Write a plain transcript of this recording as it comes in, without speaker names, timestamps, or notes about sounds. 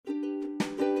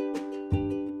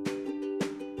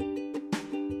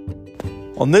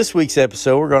On this week's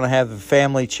episode, we're going to have a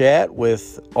family chat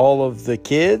with all of the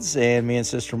kids and me and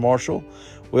Sister Marshall.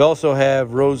 We also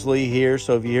have Rosalie here,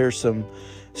 so if you hear some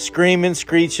screaming,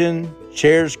 screeching,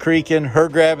 chairs creaking, her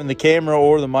grabbing the camera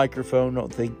or the microphone,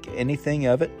 don't think anything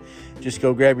of it. Just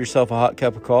go grab yourself a hot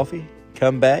cup of coffee,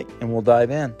 come back, and we'll dive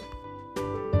in.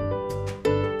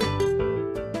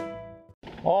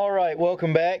 All right,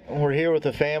 welcome back. We're here with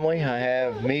the family. I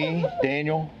have me,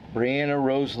 Daniel, Brianna,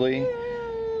 Rosalie,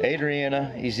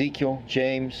 Adriana, Ezekiel,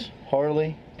 James,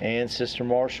 Harley, and Sister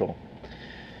Marshall.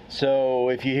 So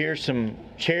if you hear some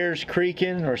chairs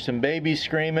creaking or some babies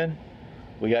screaming,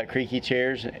 we got creaky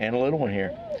chairs and a little one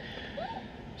here.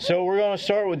 So we're going to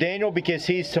start with Daniel because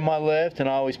he's to my left, and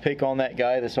I always pick on that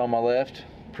guy that's on my left.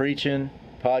 Preaching,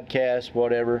 podcast,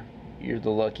 whatever, you're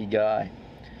the lucky guy.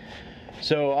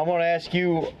 So I'm going to ask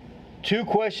you two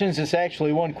questions. It's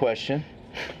actually one question.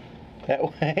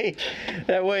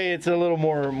 That way it's a little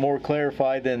more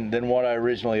clarified than what I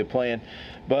originally had planned.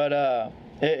 But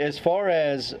as far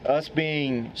as us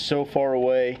being so far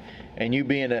away and you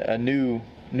being a new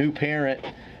parent,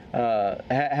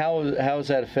 how has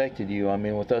that affected you? I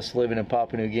mean, with us living in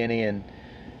Papua New Guinea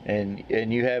and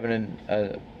you having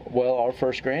our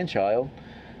first grandchild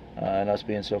and us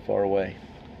being so far away.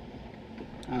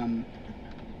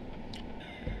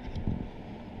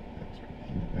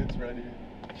 It's ready.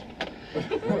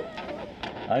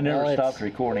 I never stopped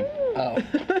recording. Oh.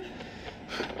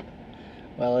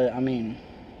 Well, I mean,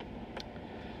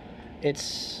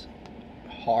 it's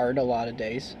hard a lot of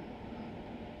days.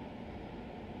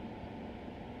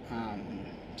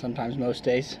 Sometimes most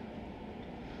days.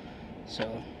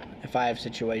 So, if I have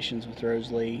situations with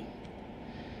Rosalie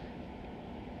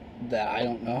that I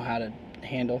don't know how to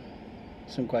handle,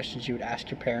 some questions you would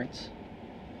ask your parents.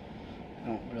 I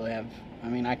don't really have, I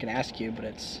mean, I can ask you, but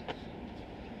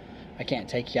I can't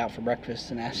take you out for breakfast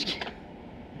and ask you.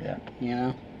 Yeah. You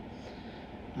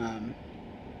know?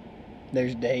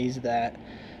 There's days that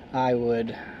I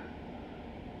would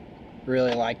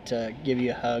really like to give you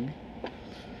a hug.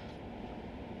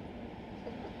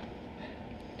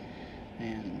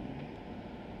 And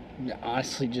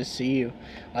honestly just see you.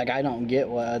 Like, I don't get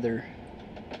what other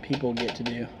people get to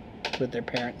do with their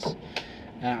parents.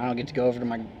 I don't get to go over to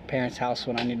my parents' house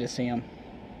when I need to see them.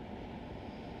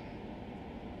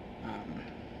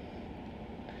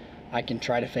 I can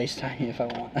try to FaceTime you if I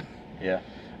want. Yeah.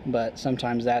 But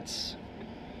sometimes that's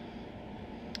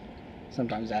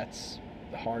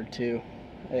hard too,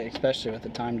 especially with the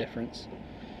time difference.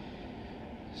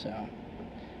 So,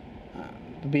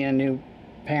 being a new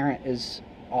parent is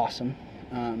awesome.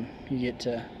 You get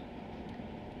to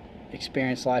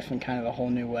experience life in kind of a whole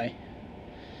new way.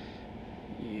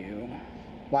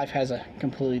 Life has a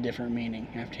completely different meaning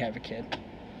after you have a kid.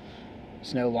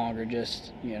 It's no longer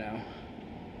just,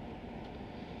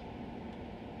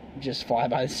 just fly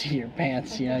by the seat of your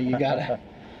pants. You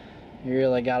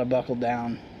really gotta buckle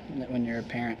down when you're a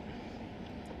parent.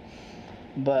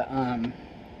 But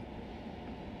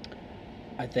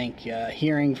I think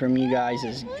hearing from you guys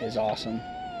is awesome,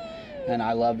 and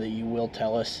I love that you will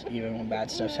tell us even when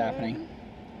bad stuff's happening,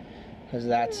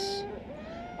 because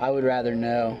I would rather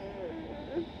know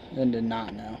than to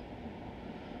not know.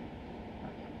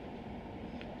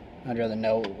 I'd rather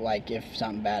know, like, if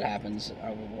something bad happens,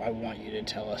 I want you to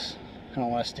tell us. I don't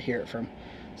want us to hear it from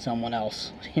someone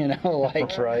else, like.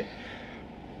 That's right.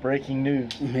 Breaking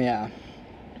news. Yeah.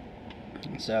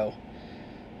 So,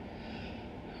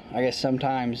 I guess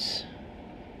sometimes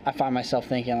I find myself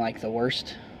thinking, like, the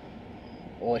worst,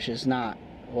 which is not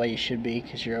the way you should be,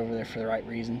 because you're over there for the right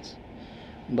reasons.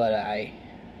 But I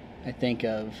think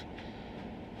of,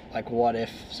 like, what if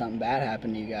something bad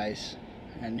happened to you guys,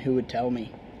 and who would tell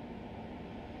me?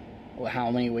 Well,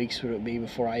 how many weeks would it be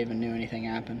before I even knew anything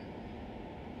happened?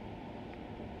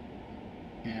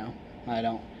 I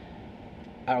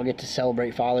don't get to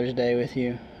celebrate Father's Day with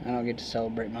you. I don't get to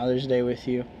celebrate Mother's Day with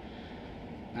you.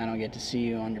 I don't get to see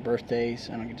you on your birthdays.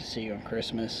 I don't get to see you on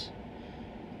Christmas.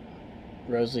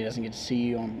 Rosalie doesn't get to see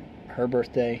you on her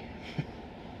birthday.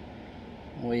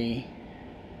 We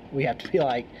have to be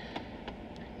like,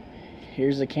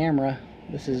 here's the camera.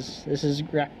 This is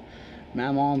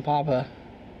Mama and Papa.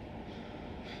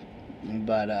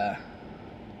 But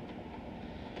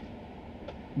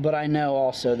I know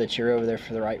also that you're over there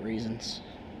for the right reasons.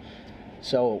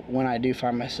 So when I do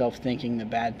find myself thinking the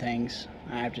bad things,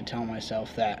 I have to tell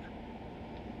myself that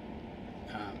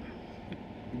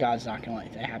God's not going to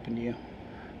let that happen to you.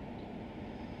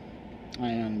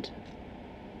 And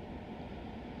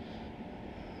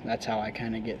that's how I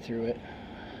kind of get through it.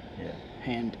 Yeah.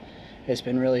 And it's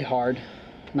been really hard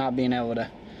not being able to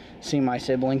see my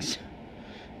siblings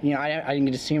you know, I didn't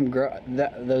get to see him grow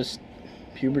those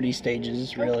puberty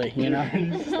stages, really, you know.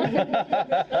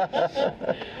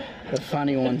 The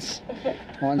funny ones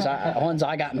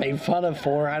I got made fun of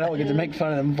for, I don't get to make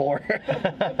fun of them for.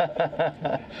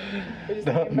 We just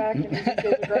came back and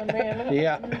Ezekiel's a grown man.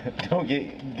 Yeah. Don't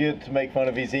get to make fun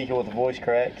of Ezekiel with the voice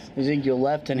cracks. Ezekiel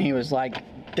left and he was like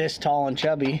this tall and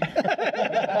chubby.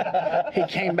 He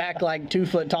came back like 2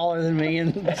 foot taller than me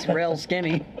and real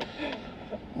skinny.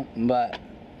 But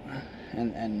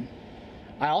and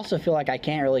I also feel like I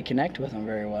can't really connect with him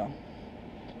very well.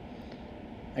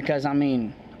 Because I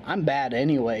mean, I'm bad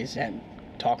anyways at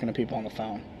talking to people on the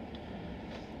phone.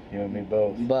 You and me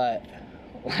both. But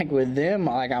like with them,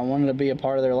 like I wanted to be a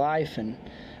part of their life, and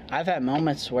I've had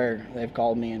moments where they've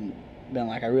called me and been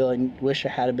like, I really wish I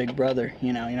had a big brother.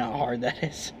 You know how hard that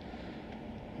is.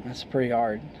 That's pretty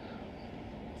hard.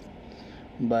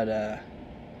 But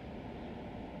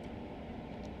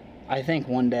I think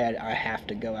one day I have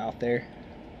to go out there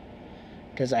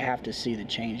because I have to see the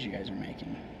change you guys are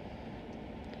making.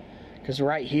 Because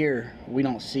right here, we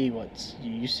don't see what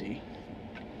you see.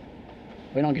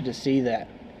 We don't get to see that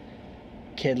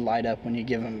kid light up when you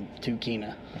give him 2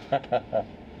 Kina.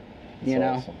 You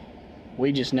know? Awesome.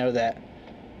 We just know that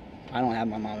I don't have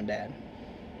my mom and dad.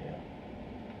 Yeah.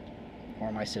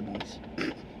 Or my siblings.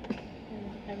 And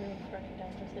everyone's running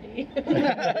down the city.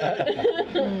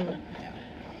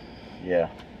 Yeah.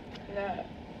 Yeah,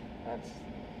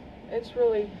 it's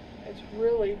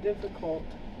really difficult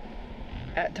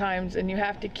at times, and you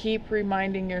have to keep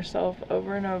reminding yourself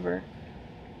over and over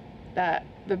that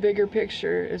the bigger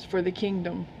picture is for the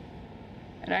kingdom.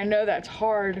 And I know that's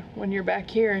hard when you're back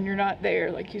here and you're not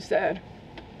there, like you said.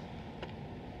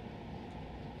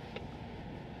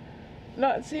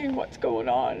 Not seeing what's going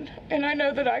on. And I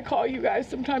know that I call you guys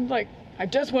sometimes like, I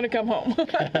just want to come home.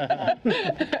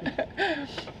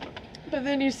 But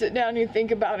then you sit down and you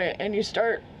think about it and you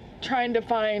start trying to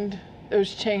find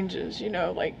those changes, you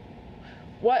know, like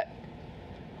what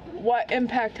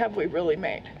impact have we really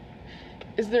made?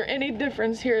 Is there any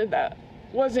difference here that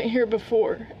wasn't here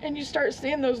before? And you start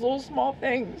seeing those little small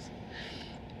things.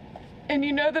 And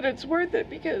you know that it's worth it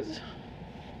because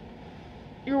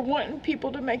you're wanting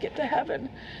people to make it to heaven.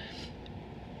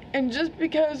 And just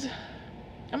because,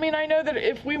 I mean, I know that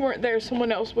if we weren't there,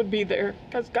 someone else would be there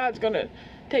because God's going to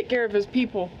take care of his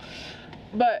people.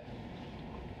 But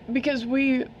because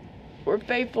we were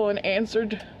faithful and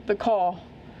answered the call,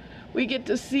 we get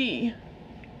to see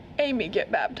Amy get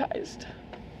baptized.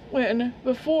 When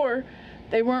before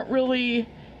they weren't really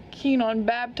keen on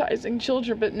baptizing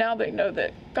children, but now they know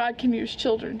that God can use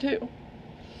children too.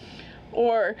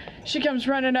 Or she comes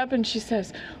running up and she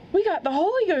says, we got the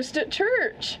Holy Ghost at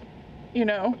church, you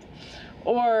know.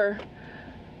 Or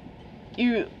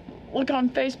you look on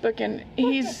Facebook and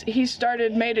he's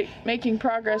started making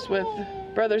progress with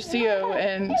Brother Sio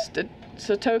and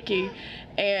Satoki,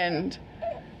 and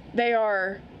they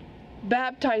are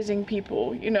baptizing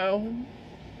people, you know,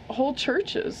 whole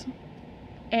churches.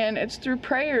 And it's through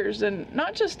prayers, and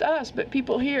not just us, but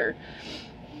people here.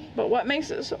 But what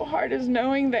makes it so hard is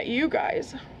knowing that you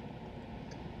guys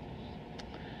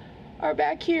are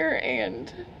back here,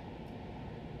 and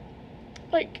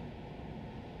like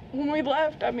when we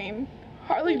left, I mean,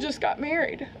 Harley just got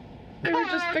married. They were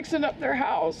just fixing up their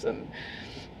house, and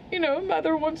you know,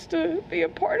 Mother wants to be a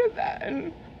part of that,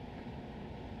 and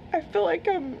I feel like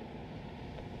I'm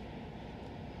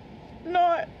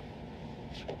not,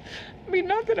 I mean,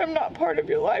 not that I'm not part of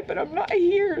your life, but I'm not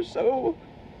here, so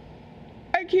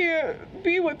I can't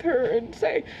be with her and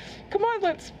say, come on,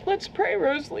 let's pray,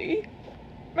 Rosalie.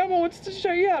 Mama wants to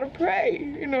show you how to pray,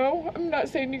 you know? I'm not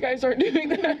saying you guys aren't doing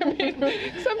that. I mean,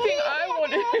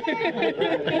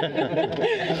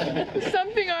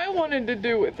 something I wanted to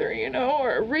do with her, you know,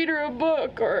 or read her a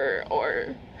book,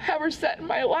 or have her sit in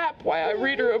my lap while I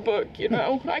read her a book, you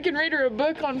know? I can read her a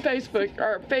book on Facebook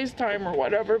or FaceTime or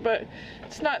whatever, but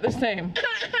it's not the same.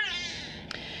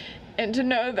 And to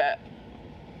know that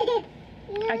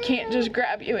I can't just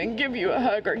grab you and give you a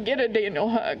hug or get a Daniel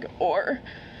hug, or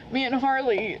me and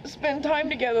Harley spend time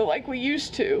together like we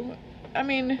used to. I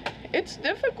mean, it's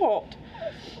difficult.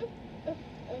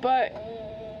 But,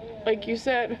 like you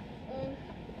said,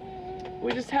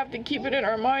 we just have to keep it in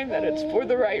our mind that it's for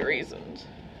the right reasons.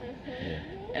 Yeah.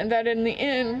 And that in the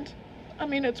end, I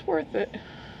mean, it's worth it.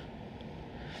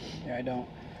 Yeah,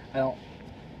 I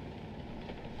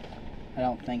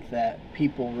don't think that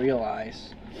people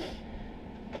realize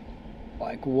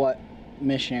like what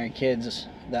missionary kids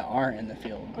that aren't in the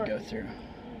field go through.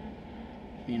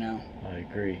 You know, I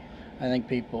agree. I think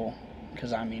people,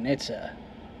 because I mean it's a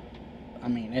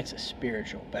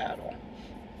spiritual battle.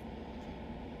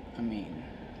 I mean,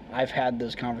 I've had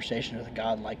those conversations with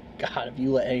God, like, God, if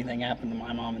you let anything happen to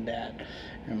my mom and dad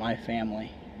or my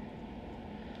family,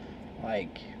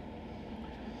 like,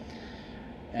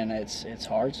 and it's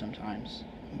hard sometimes,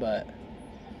 but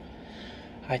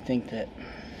I think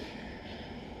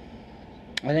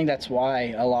that's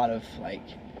why a lot of, like,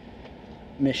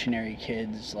 missionary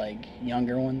kids, like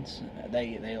younger ones,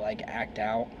 they like act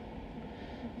out.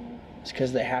 It's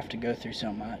because they have to go through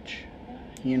so much,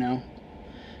 you know,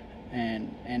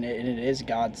 and it is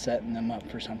God setting them up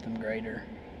for something greater.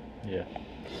 Yeah.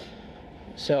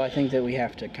 So I think that we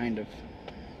have to kind of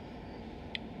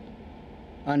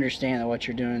understand that what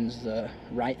you're doing is the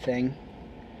right thing,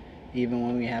 even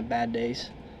when we have bad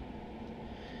days,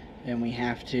 and we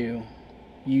have to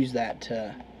use that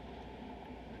to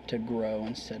grow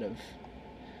instead of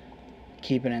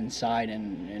keeping it inside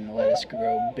and let us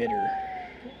grow bitter.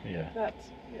 Yeah.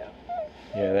 Yeah.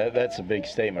 Yeah, that's a big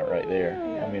statement right there.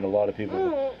 I mean, a lot of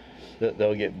people,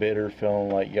 they'll get bitter, feeling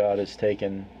like God is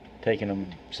taking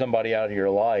somebody out of your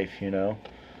life, you know,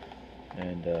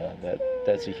 and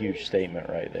that's a huge statement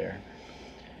right there.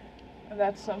 And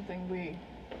that's something we,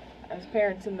 as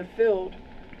parents in the field,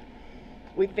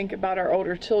 we think about our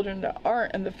older children that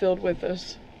aren't in the field with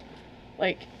us,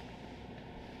 like,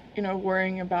 you know,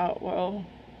 worrying about, well,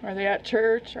 are they at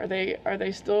church? Are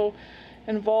they still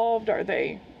involved? Are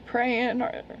they praying?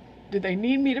 Or do they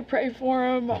need me to pray for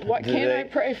them? What can I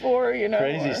pray for? You know,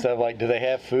 crazy stuff like, do they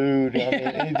have food? I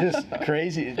mean, it's just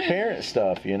crazy parent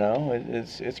stuff. You know,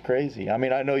 it's crazy. I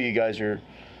mean, I know you guys are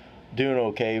doing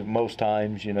okay most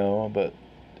times, you know, but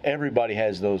everybody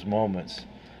has those moments.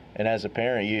 And as a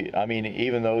parent, I mean,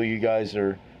 even though you guys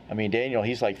are, I mean, Daniel,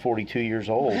 he's like 42 years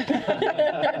old.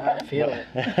 I feel it.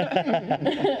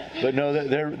 But no,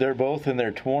 they're both in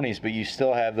their 20s, but you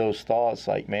still have those thoughts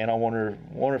like, man, I wonder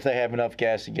if they have enough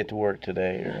gas to get to work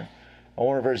today, or I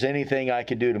wonder if there's anything I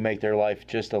could do to make their life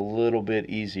just a little bit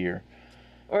easier.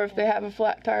 or if they have a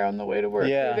flat tire on the way to work,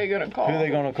 who are they gonna call? Who are they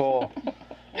gonna call?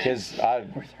 Because I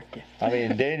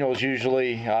mean, Daniel's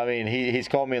usually, I mean, he's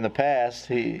called me in the past,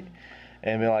 and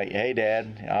been like, hey,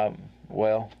 Dad,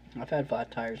 well. I've had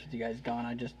flat tires with you guys gone.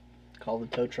 I just call the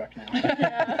tow truck now.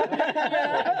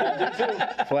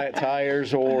 Flat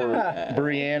tires, or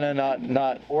Brianna,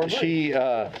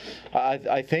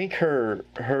 I think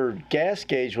her gas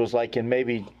gauge was like in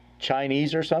maybe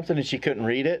Chinese or something, and she couldn't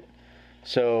read it.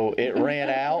 So it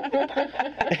ran out.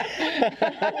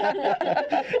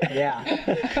 Yeah.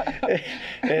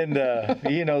 And,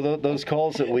 you know, those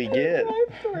calls that we get.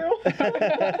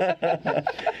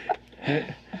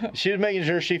 She was making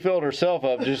sure she filled herself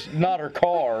up, just not her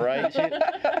car, right?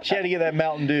 She had to get that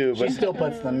Mountain Dew. But She still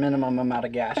puts the minimum amount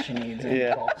of gas she needs in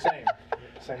the car. Same.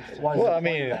 well, I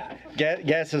mean,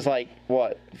 gas is like,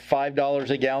 what, $5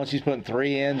 a gallon? She's putting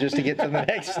 3 in just to get to the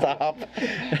next stop.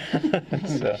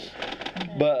 So,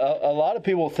 but a lot of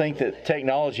people think that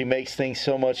technology makes things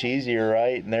so much easier,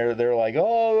 right? And they're like,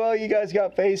 oh, well, you guys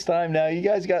got FaceTime now. You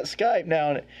guys got Skype now.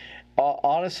 And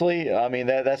honestly, I mean,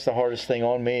 that's the hardest thing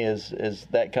on me is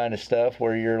that kind of stuff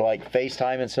where you're like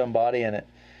FaceTiming somebody and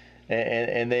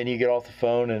then you get off the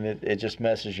phone and it just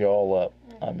messes you all up.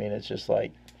 I mean, it's just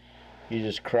like, you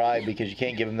just cry because you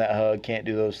can't give them that hug, can't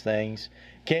do those things,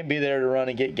 can't be there to run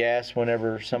and get gas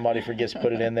whenever somebody forgets to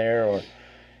put it in there, or,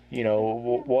 you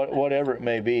know, whatever it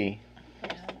may be.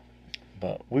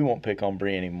 But we won't pick on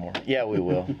Bree anymore. Yeah, we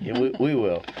will. Yeah, we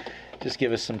will. Just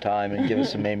give us some time and give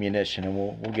us some ammunition, and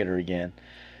we'll get her again.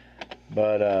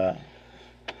 But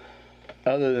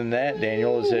other than that,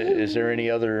 Daniel, is there any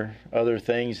other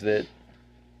things that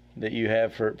you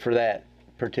have for that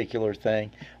particular thing?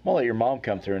 I'm gonna let your mom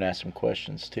come through and ask some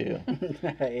questions too.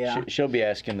 Yeah. She'll be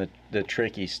asking the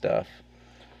tricky stuff.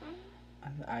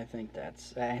 I think that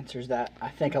answers that. I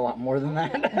think a lot more than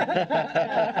that.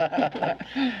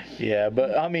 Yeah,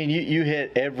 but I mean, you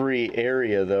hit every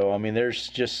area though. I mean, there's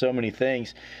just so many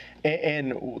things.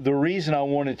 And the reason I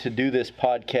wanted to do this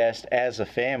podcast as a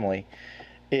family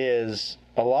is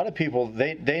a lot of people,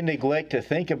 they neglect to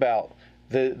think about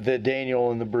the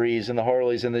Daniel and the Brees and the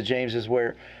Harleys and the Jameses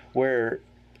where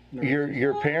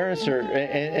your parents are,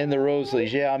 and the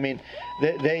Rosleys. Yeah, I mean,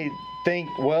 they think,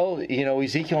 well, you know,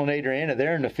 Ezekiel and Adriana,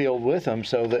 they're in the field with them,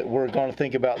 so that we're going to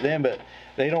think about them, but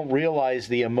they don't realize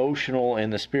the emotional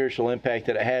and the spiritual impact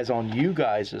that it has on you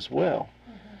guys as well.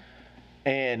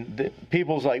 And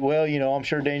people's like, well, you know, I'm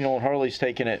sure Daniel and Harley's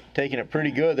taking it pretty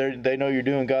good. They know you're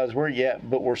doing God's work, yeah,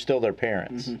 but we're still their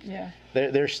parents. Mm-hmm. Yeah.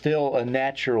 There's still a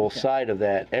natural side of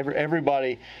that.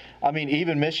 Everybody, I mean,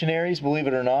 even missionaries, believe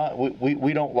it or not,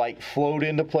 we don't like float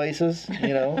into places.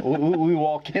 You know, we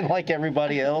walk in like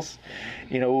everybody else.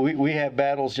 You know, we have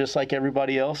battles just like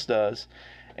everybody else does.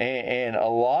 and a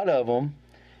lot of them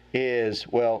is,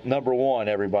 well, number one,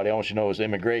 everybody, I want you to know, is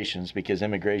immigrations, because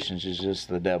immigrations is just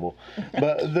the devil.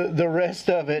 But the rest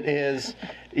of it is,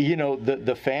 you know,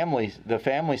 the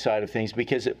family side of things,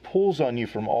 because it pulls on you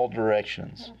from all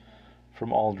directions,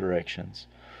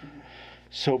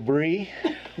 So Bree,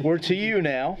 we're to you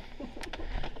now.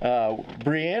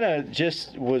 Brianna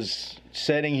just was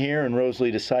sitting here, and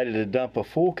Rosalie decided to dump a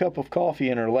full cup of coffee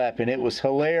in her lap, and it was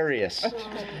hilarious.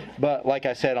 But like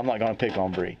I said, I'm not going to pick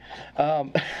on Bree.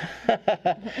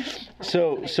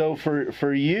 So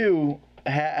for you,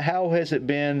 how has it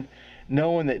been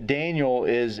knowing that Daniel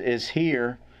is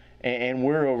here and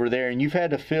we're over there, and you've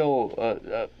had to fill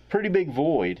a pretty big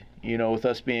void, you know, with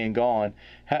us being gone?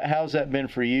 How's that been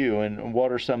for you, and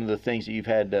what are some of the things that you've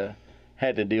had to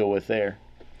deal with there?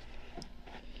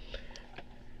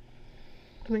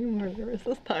 I think I'm more nervous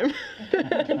this time.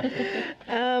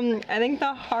 I think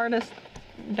the hardest,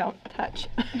 don't touch.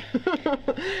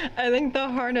 I think the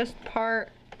hardest part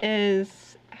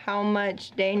is how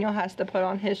much Daniel has to put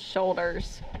on his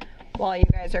shoulders while you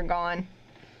guys are gone.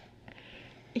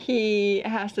 He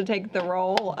has to take the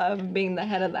role of being the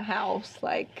head of the house,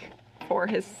 like for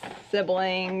his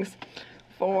siblings,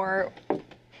 for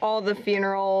all the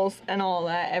funerals and all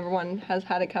that. Everyone has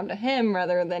had to come to him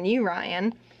rather than you,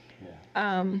 Ryan.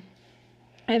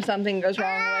 If something goes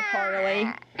wrong with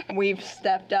Harley, we've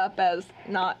stepped up as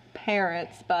not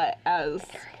parents, but as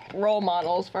role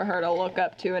models for her to look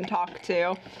up to and talk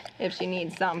to if she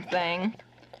needs something.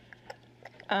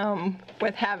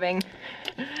 With having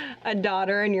a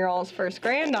daughter and your all's first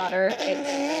granddaughter,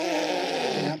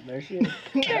 it's... Yep, there she is.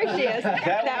 There she is.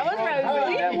 That was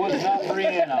Rosie. That was not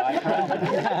Brianna, I promise.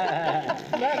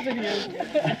 That video.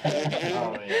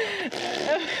 Oh,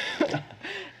 yeah.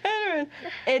 Anyways,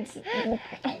 it's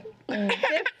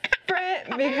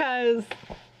different because...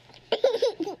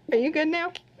 Are you good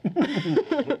now?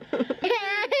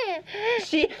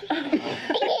 She...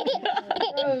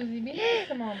 Rosie, be nice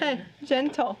to Mommy. Hey,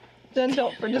 gentle for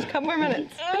just a couple more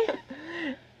minutes.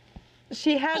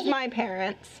 She has my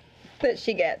parents that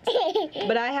she gets,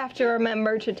 but I have to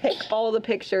remember to take all the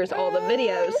pictures, all the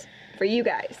videos for you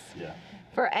guys. Yeah.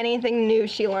 For anything new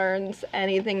she learns,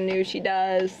 anything new she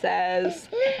does, says,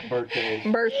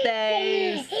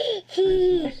 birthdays,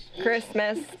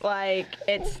 Christmas, like,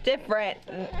 it's different.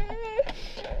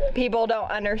 People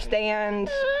don't understand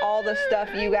all the stuff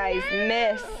you guys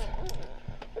miss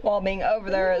while being over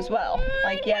there as well.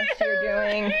 Like, yes,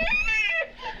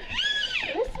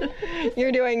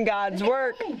 you're doing God's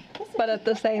work, but at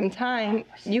the same time,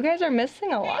 you guys are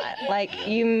missing a lot. Like,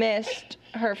 you missed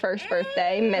her first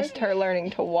birthday, missed her learning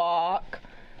to walk,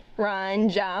 run,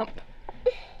 jump.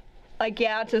 Like,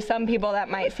 yeah, to some people that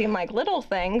might seem like little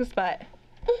things, but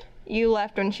you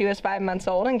left when she was 5 months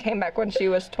old and came back when she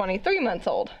was 23 months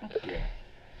old.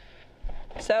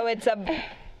 So it's a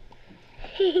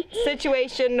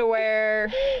situation to where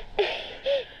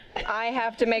I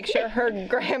have to make sure her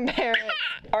grandparents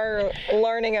are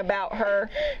learning about her,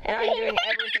 and I'm doing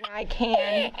everything I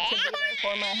can to be there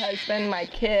for my husband, my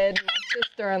kid, my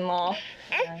sister-in-law,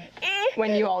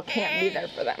 when you all can't be there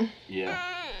for them. Yeah.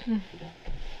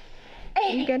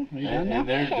 You good? And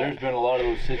there's been a lot of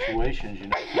those situations, you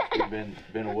know, since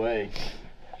we've been away.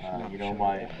 You know,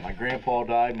 my grandpa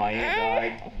died, my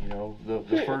aunt died. You know,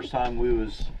 the first time we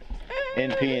was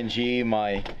in PNG,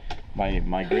 my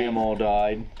grandma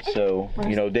died. So,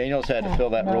 you know, Daniel's had to fill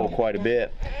that role quite a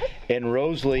bit. And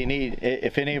Rosalie,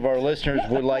 if any of our listeners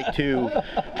would like to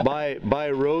buy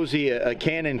Rosie a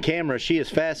Canon camera, she is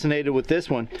fascinated with this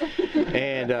one.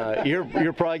 And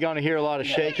you're probably going to hear a lot of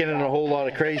shaking and a whole lot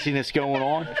of craziness going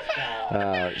on.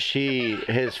 She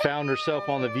has found herself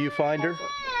on the viewfinder.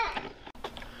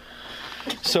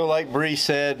 So like Bree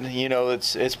said, you know,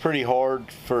 it's pretty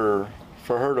hard for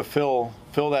her to fill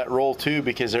that role too,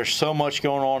 because there's so much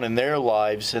going on in their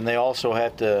lives, and they also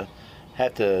have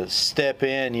to step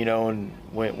in, you know, and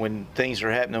when things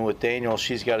are happening with Daniel,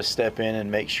 she's got to step in and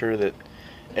make sure that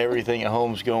everything at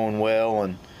home's going well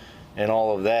and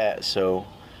all of that. So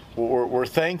we're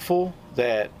thankful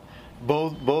that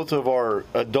both of our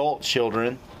adult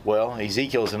children, well,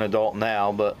 Ezekiel's an adult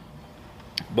now, but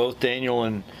both Daniel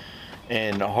and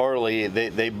Harley,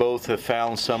 they both have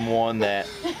found someone that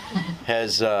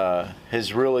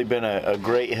has really been a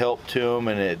great help to them,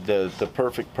 and the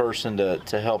perfect person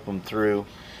to help them through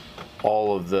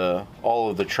all of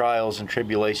the trials and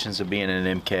tribulations of being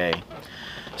an MK.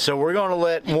 So we're going to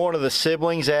let one of the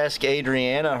siblings ask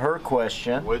Adriana her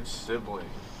question. Which sibling?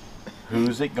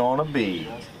 Who's it going to be?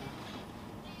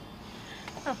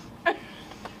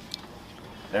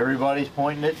 Everybody's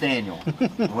pointing at Daniel.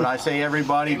 When I say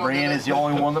everybody, Brianna is the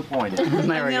only one that pointed. There I'm we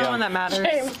the only go. one that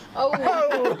matters.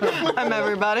 Oh. I'm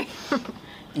everybody.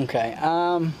 Okay.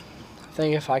 I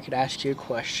think if I could ask you a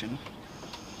question,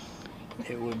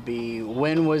 it would be,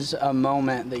 when was a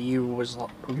moment that you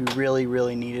really,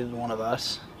 really needed one of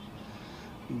us,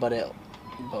 but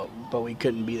we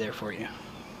couldn't be there for you?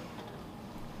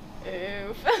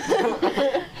 Oof.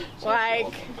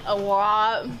 Like a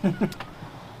lot.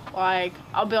 Like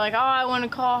I'll be like, oh, I want to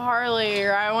call Harley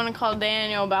or I want to call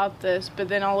Daniel about this, but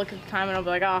then I'll look at the time and I'll be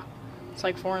like, oh, it's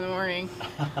like 4 a.m.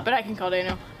 But I can call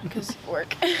Daniel because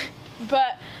work.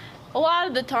 But a lot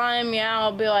of the time, yeah,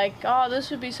 I'll be like, oh,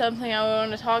 this would be something I would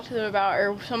want to talk to them about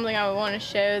or something I would want to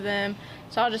show them.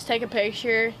 So I'll just take a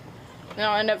picture. And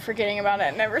I'll end up forgetting about it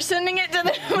and never sending it to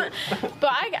them. But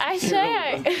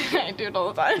I do it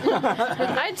all the time.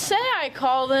 I'd say I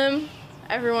call them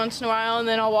every once in a while, and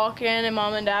then I'll walk in and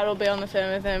Mom and Dad will be on the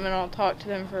phone with them and I'll talk to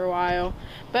them for a while.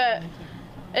 But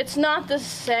it's not the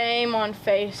same on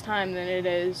FaceTime than it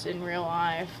is in real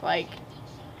life. Like,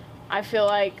 I feel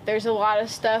like there's a lot of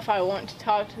stuff I want to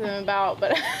talk to them about,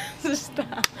 but I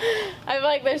feel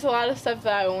like there's a lot of stuff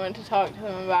that I want to talk to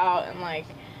them about, and like,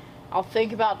 I'll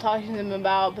think about talking to them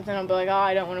about, but then I'll be like, oh,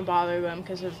 I don't want to bother them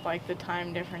because of like the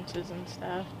time differences and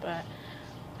stuff. But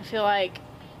I feel like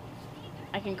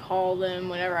I can call them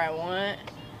whenever I want,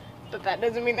 but that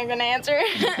doesn't mean they're gonna answer.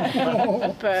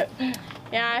 But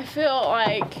yeah, I feel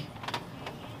like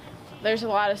there's a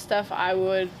lot of stuff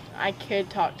I could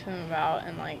talk to them about,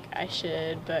 and like I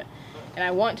should, and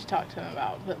I want to talk to them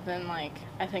about, but then like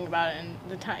I think about it and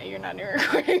the time, you're not even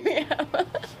recording me.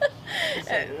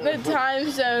 The time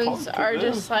zones are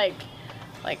just like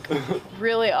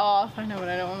really off. I know, but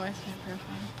I don't want my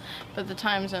profile. But the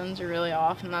time zones are really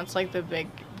off, and that's like the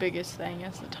biggest thing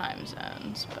is the time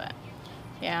zones. But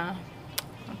yeah,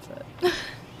 that's it.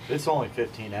 It's only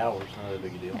 15 hours, not a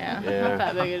big deal. Yeah, not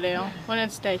that big a deal. When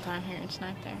it's daytime here, it's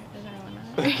night there. Does anyone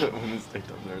know? When it's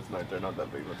daytime there, it's night there. Not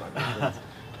that big of a time difference.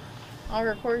 I'll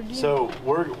record you. So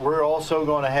we're also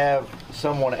going to have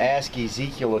someone ask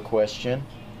Ezekiel a question,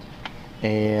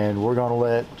 and we're going to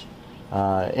let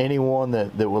anyone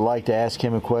that would like to ask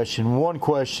him a question. One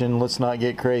question. Let's not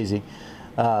get crazy.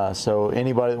 So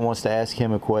anybody that wants to ask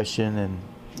him a question, and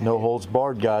no holds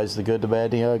barred, guys. The good, the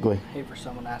bad, the ugly. I hate for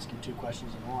someone asking 2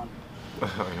 questions in one.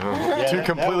 Yeah, Two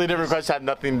completely different questions have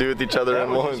nothing to do with each other That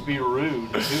in would one. just be rude.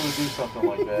 Who would do something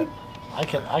like that? I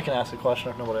can ask a question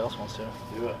if nobody else wants to.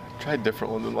 Do it. Try a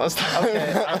different one than last time.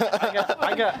 Okay,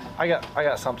 I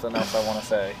got something else I want to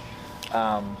say.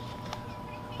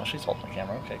 Oh, she's holding the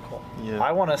camera. Okay, cool. Yeah.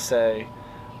 I want to say,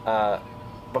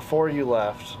 before you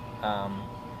left, now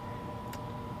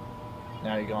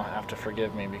you're gonna have to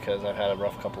forgive me because I've had a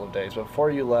rough couple of days. But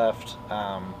before you left,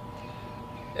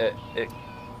 it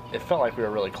felt like we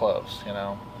were really close, you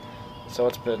know. So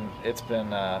it's been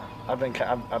I've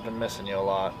been missing you a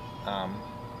lot.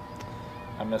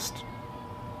 I missed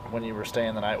when you were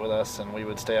staying the night with us and we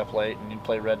would stay up late and you'd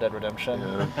play Red Dead Redemption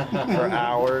for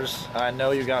hours. I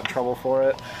know you got in trouble for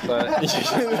it, but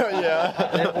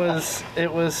Yeah.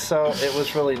 it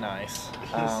was really nice.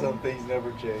 Some things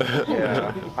never change.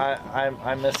 Yeah,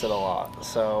 I miss it a lot.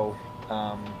 So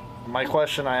my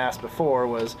question I asked before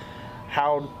was,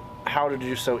 how did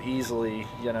you so easily,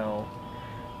 you know,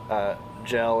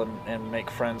 gel and make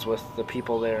friends with the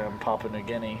people there in Papua New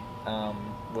Guinea,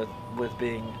 with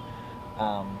being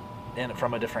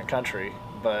from a different country?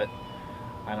 But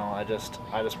I just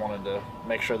wanted to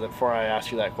make sure that before I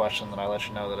ask you that question, that I let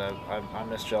you know that I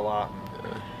missed you a lot,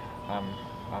 and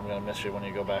I'm gonna miss you when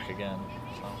you go back again.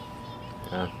 So.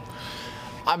 Yeah.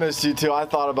 I missed you too. I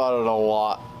thought about it a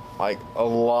lot. Like a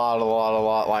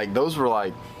lot. Like those were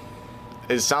like,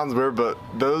 it sounds weird, but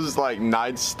those like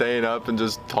nights staying up and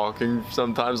just talking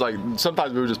sometimes, like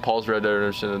sometimes we would just pause Red Dead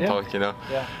Redemption and talk, you know?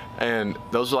 Yeah. And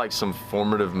those are like some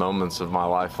formative moments of my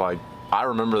life. Like I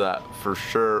remember that for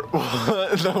sure.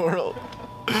 What in the world?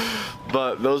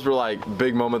 But those were like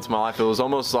big moments in my life. It was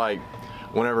almost like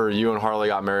whenever you and Harley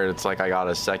got married, it's like I got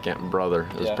a second brother.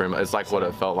 It was pretty much, it's like what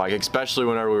it felt like, especially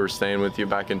whenever we were staying with you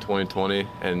back in 2020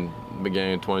 and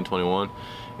beginning of 2021.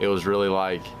 It was really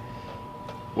like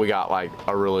we got like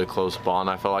a really close bond.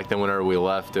 I felt like then whenever we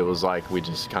left, it was like we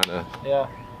just kind of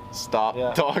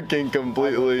stopped talking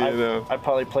completely, you know. I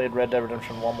probably played Red Dead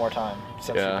Redemption one more time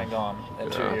since you've been gone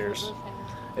in 2 years.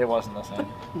 It wasn't the same.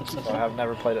 So I've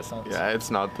never played it since. Yeah,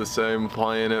 it's not the same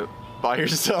playing it by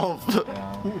yourself.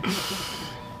 Yeah.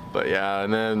 But yeah,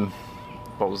 and then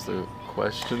what was the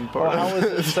question part?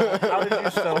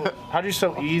 Well, how did you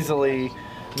so easily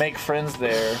make friends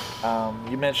there?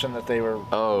 You mentioned that they were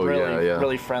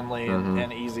really friendly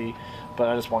and easy, but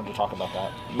I just wanted to talk about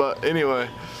that. But anyway,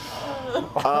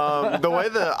 the way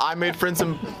that I made friends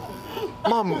in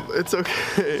Mom, it's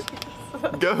okay.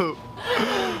 Go.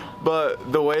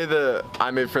 But the way that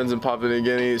I made friends in Papua New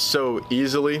Guinea so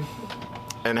easily,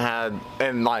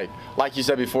 and like you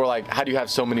said before, like how do you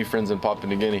have so many friends in Papua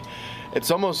New Guinea?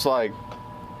 It's almost like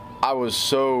I was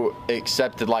so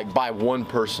accepted like by one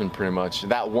person pretty much.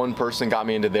 That one person got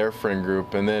me into their friend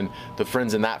group, and then the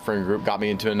friends in that friend group got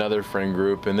me into another friend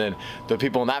group, and then the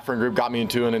people in that friend group got me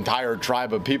into an entire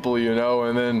tribe of people, you know,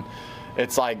 and then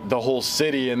it's like the whole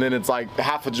city, and then it's like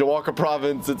half of Jawaka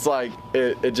province. It's like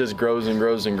it just grows and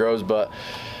grows and grows. But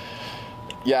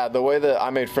yeah, the way that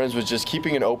I made friends was just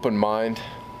keeping an open mind.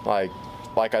 Like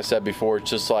I said before,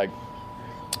 it's just like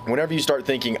whenever you start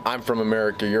thinking, I'm from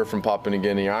America, you're from Papua New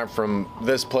Guinea, I'm from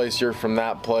this place, you're from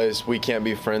that place, we can't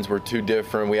be friends, we're too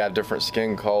different, we have different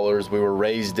skin colors, we were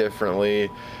raised differently,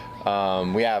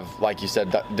 we have, like you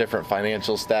said, different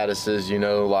financial statuses, you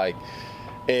know, like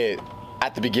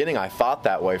at the beginning I thought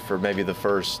that way for maybe the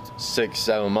first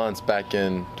 6-7 months back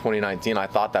in 2019. I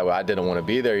thought that way. I didn't want to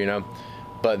be there, you know,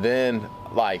 but then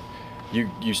like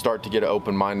you start to get an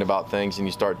open mind about things, and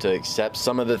you start to accept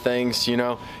some of the things, you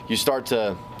know, you start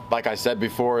to, like I said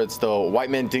before, it's the white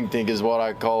man think is what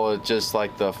I call it, just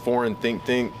like the foreign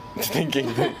thinking,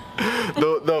 the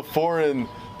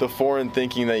foreign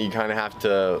thinking that you kind of have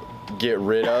to get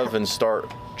rid of and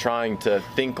start trying to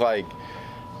think like,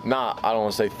 I don't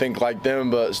want to say think like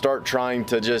them, but start trying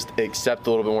to just accept a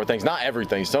little bit more things. Not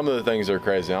everything. Some of the things are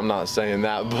crazy. I'm not saying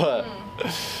that, but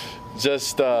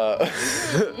just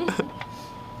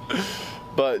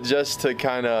but just to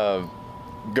kind of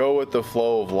go with the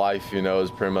flow of life, you know,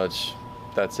 is pretty much,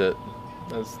 that's it.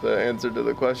 That's the answer to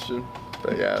the question.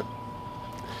 But yeah,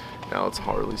 now it's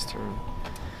Harley's turn.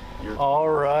 All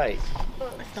right.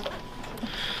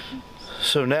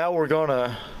 So now we're going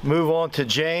to move on to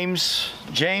James.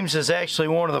 James is actually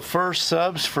one of the first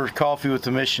subs for Coffee with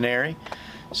the Missionary.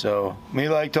 So, me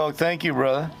like talk, thank you,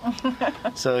 brother.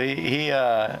 So he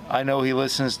I know he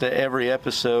listens to every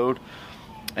episode,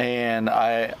 and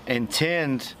I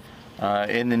intend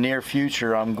in the near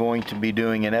future I'm going to be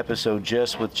doing an episode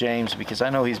just with James, because I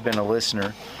know he's been a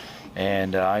listener,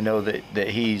 and I know that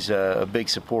he's a big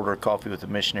supporter of Coffee with the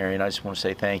Missionary, and I just want to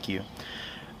say thank you.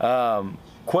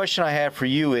 Question I have for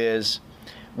you is,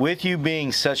 with you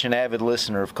being such an avid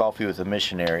listener of Coffee with the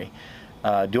Missionary,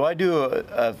 do I do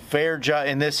a fair job,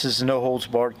 and this is a no holds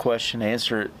barred question,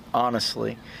 answer it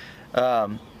honestly.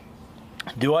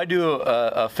 Do I do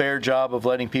a fair job of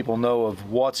letting people know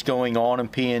of what's going on in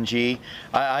PNG?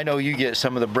 I know you get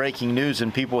some of the breaking news,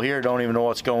 and people here don't even know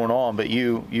what's going on, but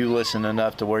you listen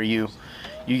enough to where you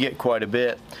get quite a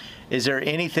bit. Is there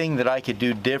anything that I could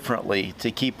do differently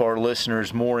to keep our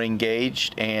listeners more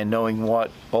engaged and knowing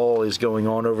what all is going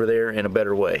on over there in a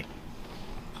better way?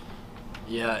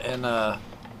 Yeah, and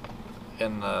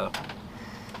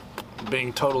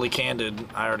being totally candid,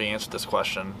 I already answered this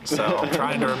question, so I'm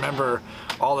trying to remember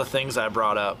all the things I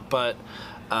brought up. But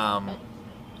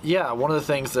yeah, one of the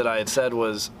things that I had said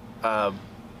was,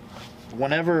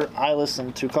 whenever I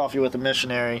listen to Coffee with a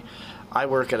Missionary, I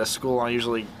work at a school. I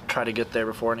usually try to get there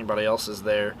before anybody else is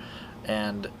there,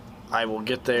 and I will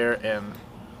get there, and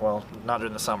well, not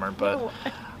during the summer, but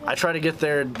I try to get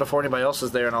there before anybody else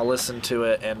is there, and I'll listen to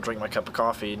it and drink my cup of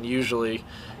coffee. And usually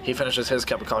he finishes his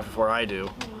cup of coffee before I do.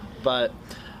 But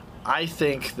I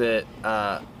think that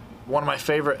one of my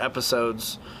favorite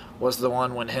episodes was the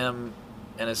one when him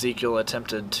and Ezekiel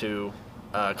attempted to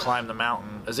climb the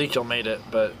mountain. Ezekiel made it,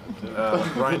 but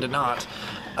Ryan did not.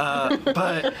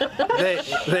 But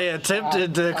they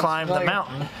attempted to climb the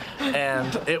mountain,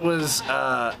 and it was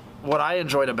what I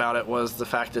enjoyed about it was the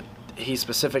fact that he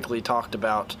specifically talked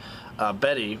about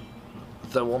Betty,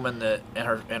 the woman that and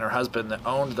her husband that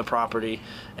owned the property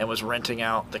and was renting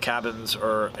out the cabins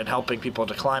and helping people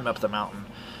to climb up the mountain.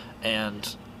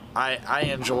 And I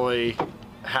enjoy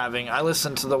I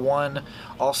listened to the one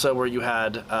also where you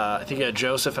had I think you had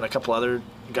Joseph and a couple other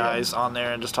guys on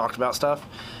there and just talked about stuff.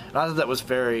 And I thought that was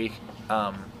very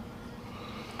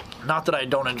not that I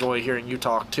don't enjoy hearing you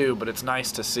talk too, but it's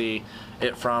nice to see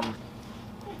it from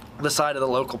the side of the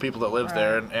local people that live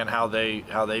there and how they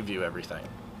view everything.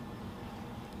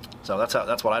 So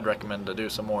that's what I'd recommend to do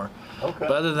some more. Okay.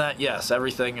 But other than that, yes,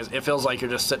 it feels like you're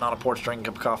just sitting on a porch drinking a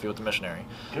cup of coffee with the missionary.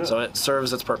 Good. So it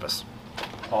serves its purpose.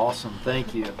 Awesome,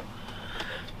 thank you.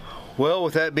 Well,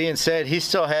 with that being said, he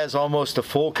still has almost a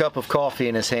full cup of coffee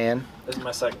in his hand. This is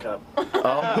my second cup.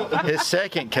 Oh, his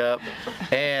second cup,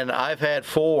 and I've had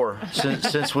 4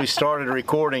 since we started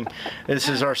recording. This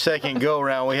is our second go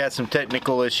around. We had some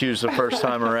technical issues the first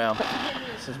time around.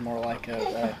 This is more like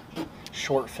a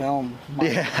Short film.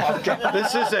 Yeah,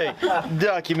 this is a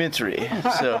documentary.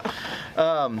 So,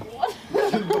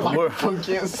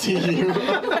 Can't see you.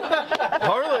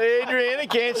 Harley, Adriana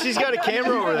can't. She's got a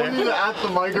camera over there. At the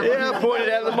microphone. Yeah, I pointed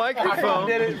at the microphone.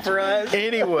 Did it for us.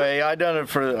 Anyway, I done it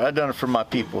for my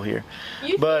people here.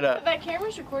 You But, think that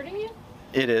camera's recording you?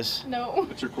 It is. No.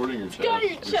 It's recording your chest. Got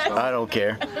your chest. I don't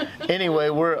care. Anyway,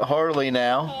 we're at Harley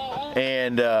now,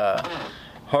 and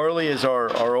Harley is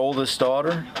our oldest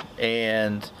daughter,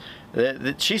 and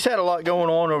she's had a lot going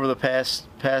on over the past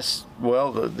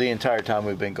the entire time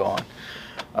we've been gone.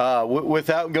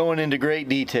 Without going into great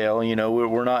detail, you know,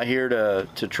 we're not here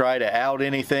to try to out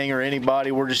anything or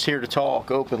anybody. We're just here to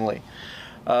talk openly.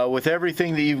 With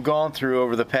everything that you've gone through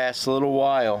over the past little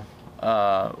while,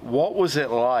 what was it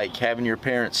like having your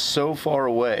parents so far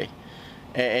away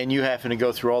and you having to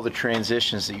go through all the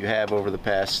transitions that you have over the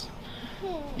past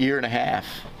year and a half?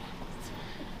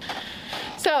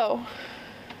 So,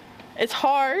 it's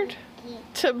hard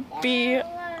to be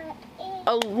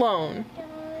alone,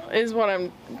 is what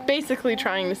I'm basically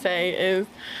trying to say. Is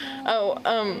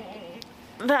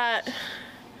that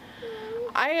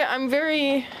I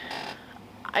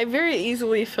very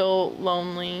easily feel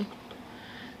lonely.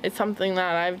 It's something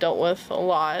that I've dealt with a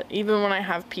lot. Even when I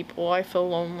have people, I feel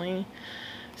lonely.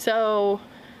 So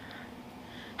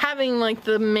having like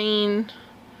the main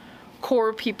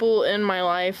core people in my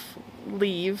life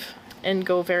leave and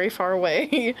go very far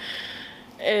away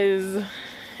is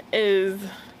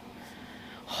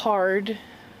hard,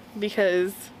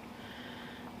 because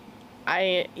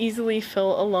I easily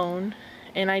feel alone,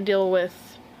 and I deal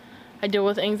with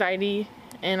anxiety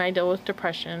and I deal with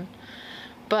depression.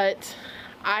 But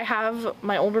I have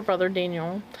my older brother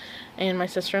Daniel and my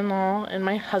sister-in-law and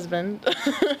my husband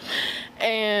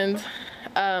and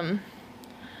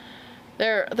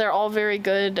they're all very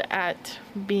good at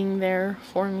being there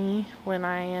for me when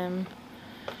I am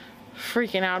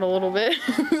freaking out a little bit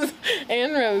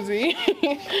and Rosie.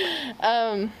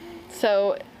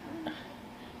 So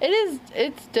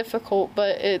it's difficult,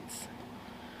 but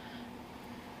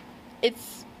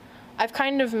I've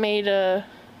kind of made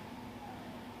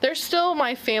they're still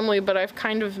my family, but I've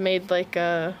kind of made like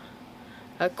a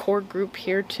core group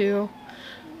here too.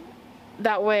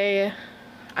 That way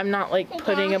I'm not like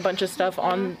putting a bunch of stuff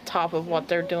on top of what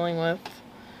they're dealing with.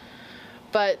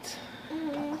 But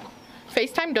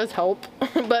FaceTime does help.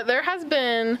 But there has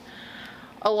been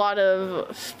a lot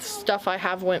of stuff I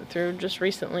have went through just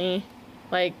recently,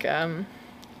 like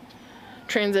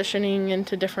transitioning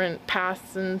into different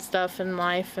paths and stuff in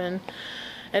life, and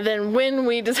then when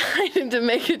we decided to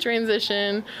make a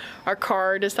transition, our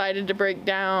car decided to break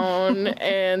down,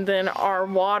 and then our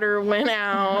water went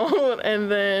out,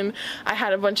 and then I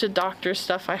had a bunch of doctor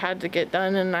stuff I had to get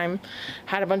done, and I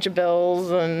had a bunch of bills,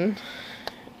 and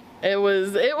it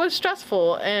was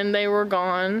stressful, and they were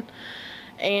gone,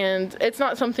 and it's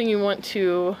not something you want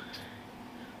to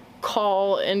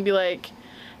call and be like,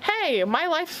 hey, my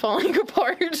life's falling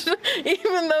apart,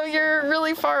 even though you're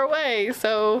really far away.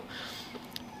 So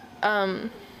and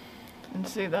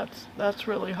see, that's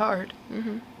really hard,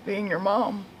 being your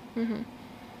mom,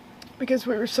 because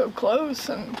we were so close,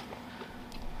 and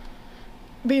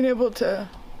being able to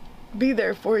be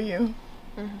there for you,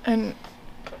 and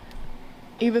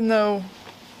even though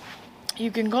you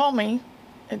can call me,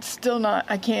 it's still not,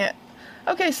 I can't,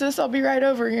 okay sis, I'll be right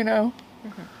over, you know,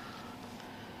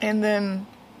 and then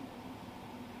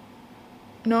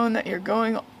knowing that you're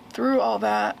going through all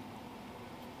that,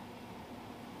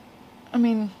 I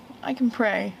mean, I can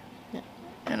pray,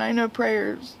 and I know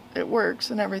prayers, it works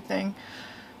and everything.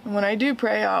 And when I do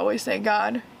pray, I always say,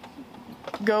 God,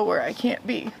 go where I can't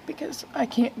be, because I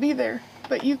can't be there,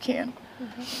 but you can.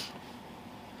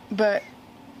 But,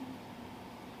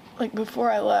 like, before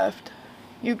I left,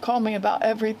 you'd call me about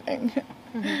everything.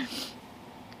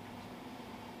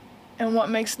 And what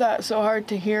makes that so hard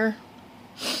to hear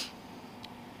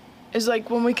is, like,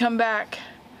 when we come back,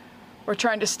 we're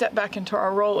trying to step back into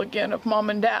our role again of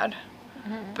mom and dad.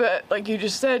 But like you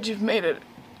just said, you've made it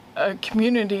a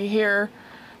community here,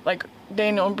 like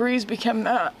Daniel and Bree's become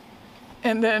that.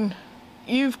 And then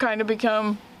you've kind of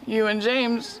become, you and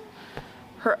James,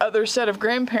 her other set of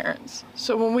grandparents.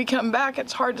 So when we come back,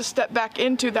 it's hard to step back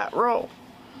into that role.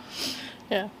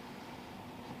 yeah.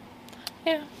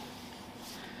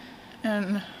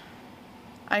 And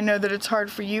I know that it's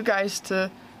hard for you guys to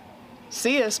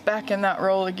see us back in that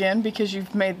role again, because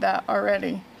you've made that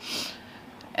already.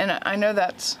 And I know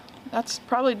that's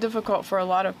probably difficult for a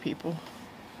lot of people.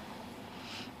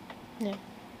 Yeah.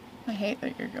 I hate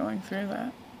that you're going through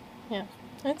that. Yeah.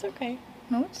 It's okay.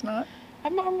 No, it's not.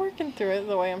 I'm working through it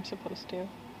the way I'm supposed to.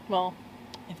 Well,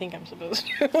 I think I'm supposed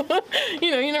to.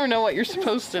 You know, you never know what you're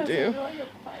supposed to do.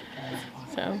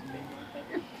 So,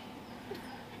 do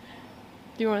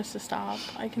you want us to stop?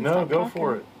 I can No, stop go talking.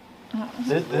 for it.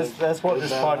 That's what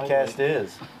this podcast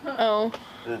is. Oh,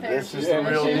 This is the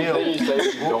real deal. You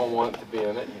say you don't want to be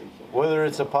in it. Whether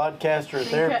it's a podcast or a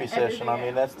therapy session, I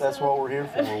mean, that's what we're here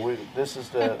for. This is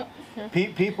the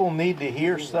people need to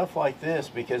hear stuff like this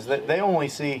because they only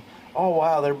see, oh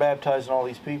wow, they're baptizing all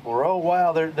these people, or oh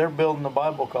wow, they're building a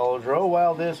Bible college, or oh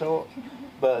wow, this,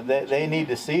 but they need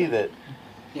to see that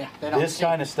Yeah, they don't this see,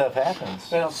 kind of stuff happens.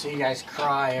 they don't see you guys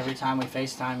cry every time we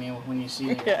FaceTime you when you see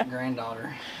your Yeah.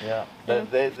 granddaughter. Yeah,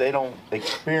 they don't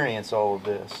experience all of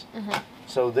this.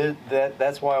 So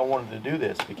that's why I wanted to do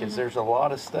this because there's a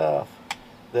lot of stuff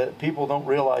that people don't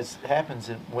realize happens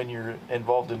when you're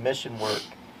involved in mission work.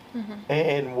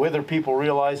 And whether people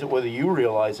realize it, whether you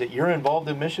realize it, you're involved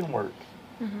in mission work.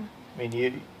 I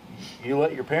mean, you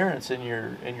let your parents and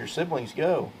your siblings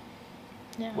go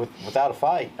yeah. without a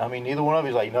fight. I mean, neither one of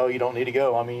you's like, no, you don't need to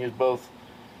go. I mean, you both.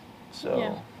 So.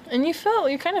 Yeah. And you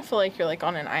kind of feel like you're like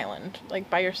on an island, like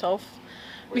by yourself.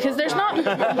 Because there's not, no,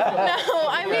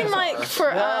 I mean like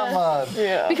for us,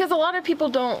 Yeah. because a lot of people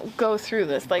don't go through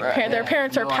this. Like their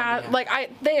parents are No idea. like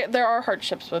there are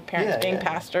hardships with parents being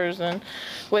pastors and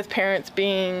with parents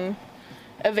being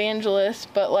evangelists,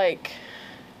 but like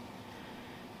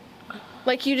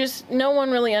you just, no one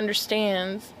really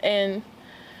understands. And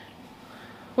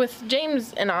with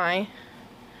James and I,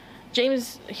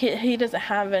 James, he doesn't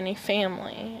have any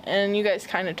family, and you guys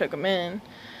kind of took him in.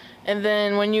 And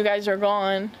then when you guys are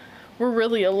gone, we're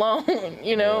really alone,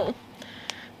 you know?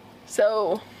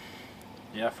 So.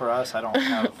 Yeah, for us, I don't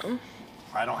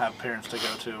have parents to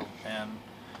go to and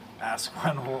ask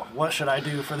what should I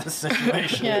do for this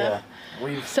situation. Yeah.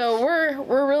 So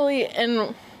we're really,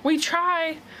 and we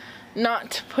try not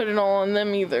to put it all on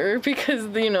them either because,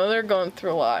 you know, they're going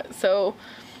through a lot. So,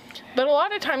 but a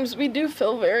lot of times we do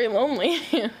feel very lonely.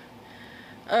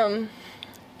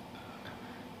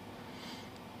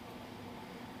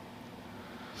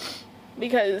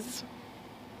 Because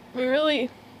we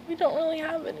don't really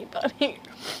have anybody.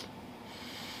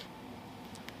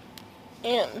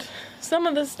 And some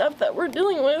of the stuff that we're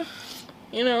dealing with,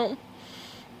 you know.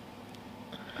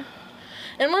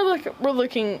 And we're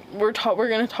going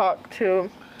to talk to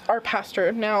our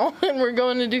pastor now, and we're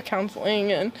going to do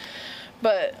counseling,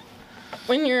 but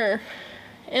when you're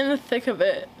in the thick of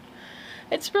it,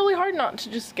 it's really hard not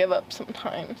to just give up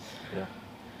sometimes. Yeah.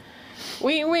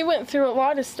 We went through a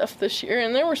lot of stuff this year,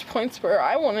 and there was points where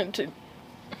I wanted to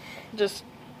just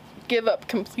give up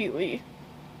completely.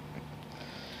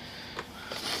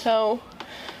 So,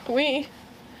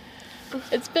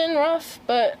 it's been rough,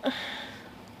 but,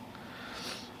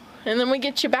 and then we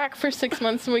get you back for 6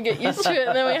 months and we get used to it,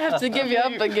 and then we have to give you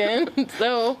up again,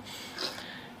 so.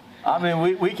 I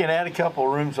mean, we can add a couple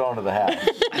rooms onto the house.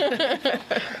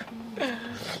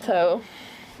 So,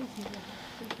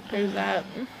 there's that.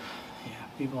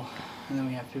 People, and then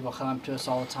we have people come up to us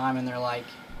all the time and they're like,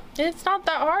 It's not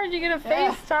that hard, you get a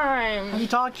FaceTime. have you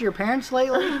talked to your parents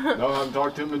lately? No, I haven't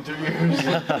talked to him in 2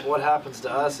 years. What happens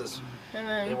to us is, And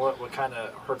then, and what kind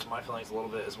of hurts my feelings a little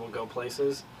bit is we'll go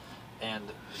places and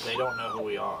they don't know who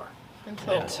we are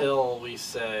until we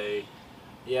say,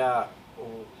 yeah,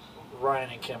 well,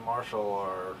 Ryan and Kim Marshall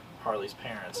are Harley's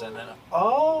parents, and then,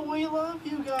 oh, we love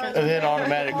you guys. And then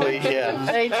automatically, yeah.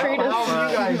 they treat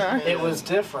us. It was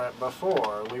different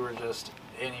before. We were just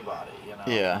anybody, you know.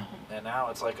 Yeah. And now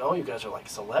it's like, oh, you guys are like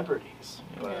celebrities.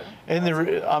 But And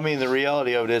the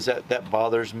reality of it is that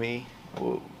bothers me,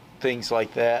 things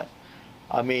like that.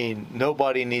 I mean,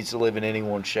 nobody needs to live in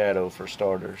anyone's shadow for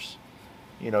starters.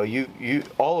 You know, you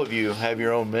all of you have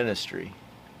your own ministry,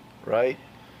 right?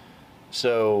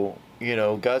 So, you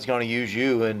know, God's going to use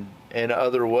you in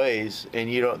other ways, and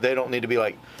they don't need to be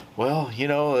like, well, you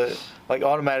know, like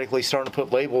automatically starting to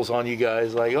put labels on you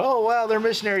guys, like, oh wow, they're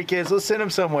missionary kids, let's send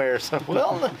them somewhere. So,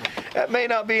 well, that may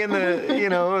not be in the, you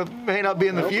know, it may not be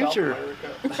in the future,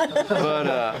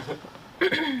 but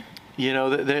you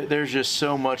know, there's just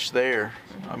so much there.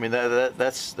 I mean,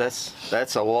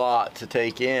 that's a lot to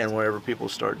take in whenever people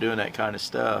start doing that kind of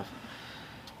stuff.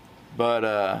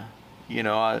 But you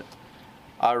know,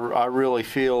 I really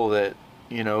feel that,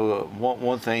 you know,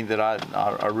 one thing that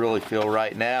I really feel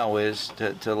right now is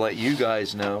to let you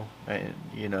guys know, and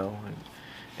you know,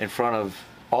 in front of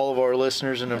all of our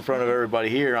listeners and in front of everybody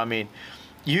here. I mean,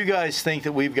 you guys think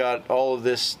that we've got all of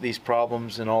these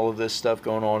problems and all of this stuff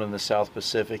going on in the South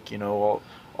Pacific, you know,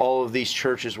 all of these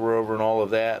churches we're over and all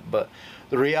of that, but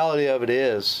the reality of it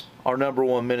is our number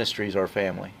one ministry is our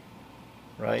family,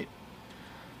 right?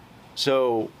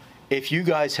 So if you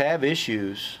guys have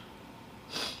issues,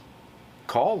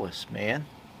 call us, man.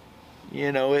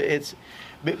 You know, it's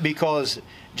because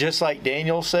just like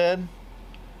Daniel said,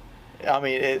 I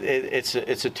mean, it's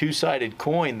a two-sided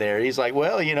coin there. He's like,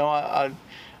 well, you know, I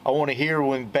want to hear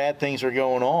when bad things are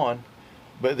going on.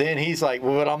 But then he's like,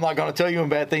 well, but I'm not going to tell you when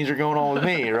bad things are going on with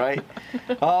me, right?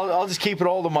 I'll just keep it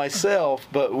all to myself.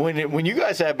 But when you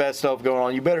guys have bad stuff going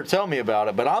on, you better tell me about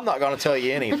it. But I'm not going to tell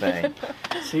you anything.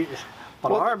 See,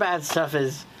 well, our bad stuff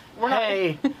is,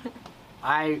 hey,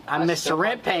 I missed a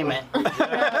rent payment.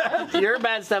 Your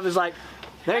bad stuff is like,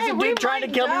 there's a dude trying to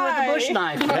kill me with a bush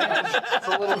knife. It's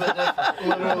a little bit different.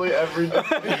 Literally every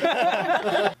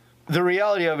day. The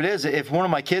reality of it is, if one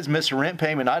of my kids missed a rent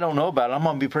payment, I don't know about it, I'm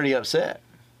going to be pretty upset.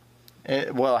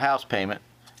 Well, a house payment.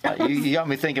 You got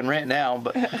me thinking rent now,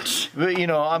 but you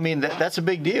know, I mean, that's a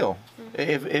big deal.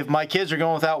 If my kids are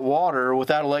going without water or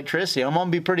without electricity, I'm going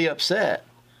to be pretty upset.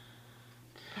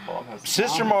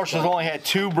 Sister Marshall's only had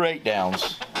 2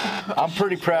 breakdowns. I'm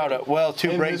pretty proud of, well,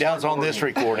 2 breakdowns on this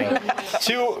recording.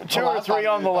 Two or 3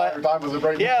 on the last.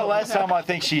 Yeah, last time I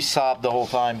think she sobbed the whole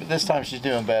time, but this time she's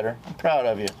doing better. I'm proud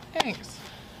of you. Thanks.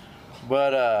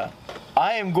 But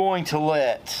I am going to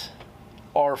let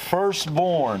our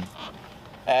firstborn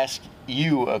ask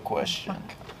you a question.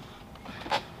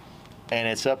 And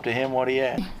it's up to him what he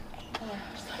asks.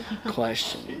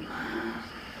 Question.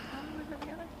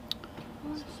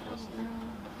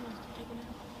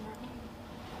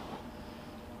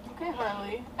 Okay,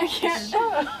 Harley. I can't.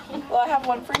 Well, I have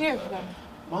one for you then.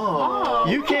 Oh.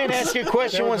 You can't ask a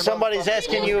question when somebody's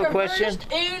asking you a question.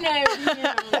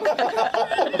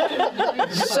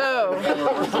 So,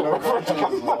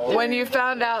 when you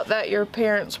found out that your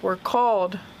parents were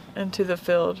called into the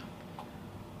field,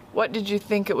 what did you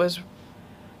think it was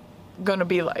going to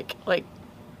be like? Like,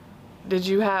 did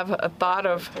you have a thought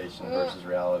of Expectation versus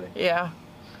reality. Yeah.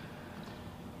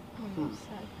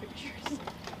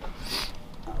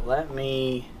 Let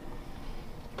me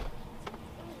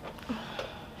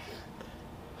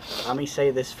say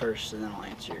this first and then I'll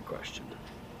answer your question.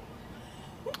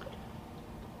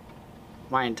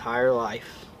 My entire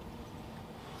life,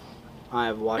 I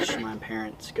have watched my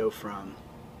parents go from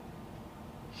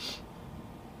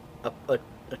a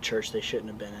church they shouldn't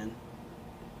have been in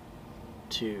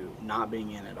to not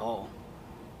being in at all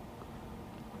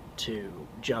to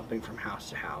jumping from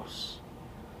house to house,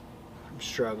 from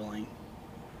struggling,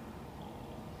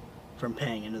 from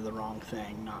paying into the wrong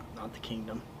thing, not the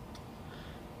kingdom,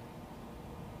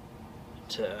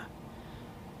 to,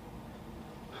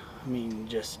 I mean,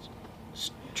 just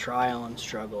trial and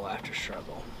struggle after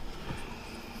struggle.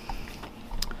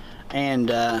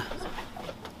 And I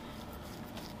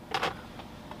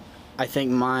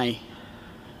think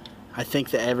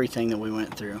that everything that we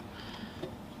went through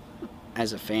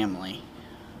as a family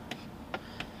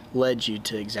led you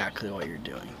to exactly what you're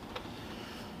doing.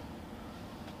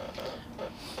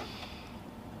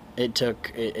 It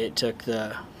took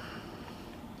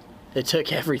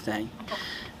everything.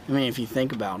 I mean, if you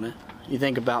think about it, you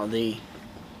think about the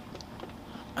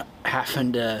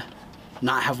having to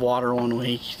not have water one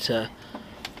week to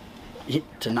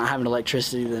not having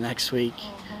electricity the next week.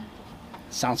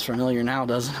 Sounds familiar now,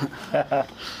 doesn't it?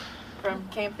 from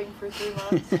camping for 3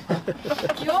 months?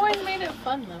 You always made it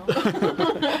fun though.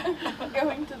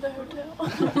 Going to the hotel.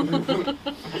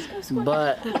 Let's go swimming.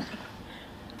 But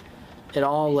it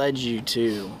all led you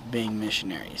to being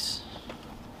missionaries.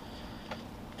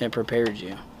 It prepared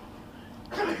you.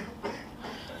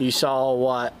 You saw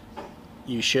what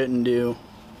you shouldn't do,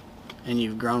 and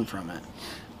you've grown from it.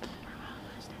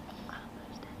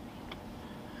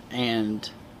 And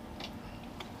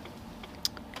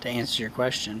to answer your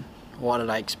question, what did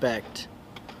I expect?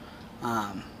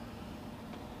 I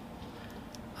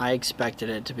expected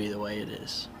it to be the way it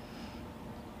is.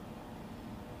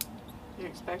 You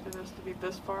expected us to be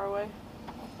this far away?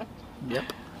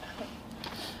 Yep.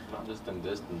 Not just in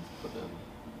distance, but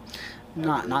in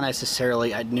Not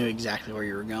necessarily. I knew exactly where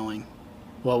you were going.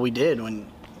 Well, we did when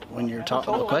you were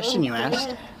talking the question you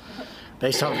asked.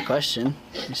 Based on the question,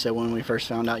 you said when we first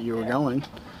found out you were going.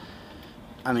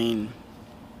 I mean,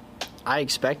 I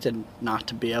expected not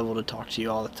to be able to talk to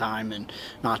you all the time and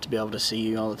not to be able to see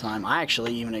you all the time. I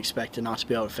actually even expected not to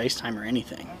be able to FaceTime or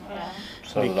anything.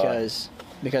 So did I.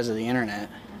 because of the internet.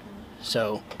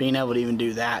 So being able to even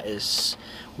do that is,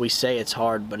 we say it's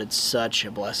hard, but it's such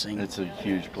a blessing. It's a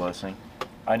huge blessing.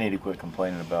 I need to quit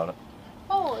complaining about it.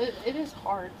 Oh, it is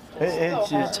hard.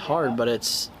 It's hard, but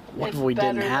it's, what if we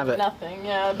didn't have it? Nothing.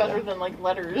 Yeah, better than like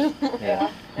letters. Yeah.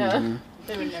 Mhm.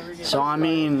 They would never get So I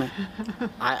mean,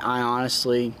 I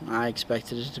honestly, I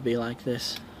expected it to be like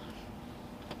this.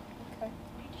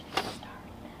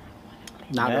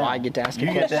 Now do I get to ask a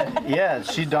You get question? that? Yeah,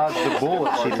 she dodged the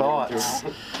bullet, she thought.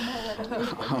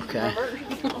 Okay.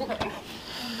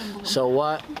 So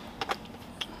what?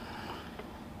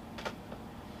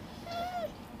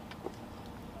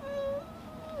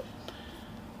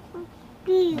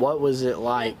 What was it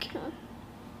like,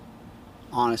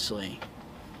 honestly,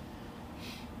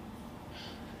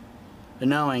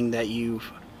 knowing that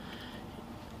you've,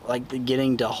 like,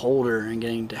 getting to hold her and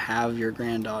getting to have your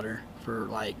granddaughter for,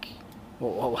 like,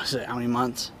 what was it, how many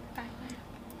months?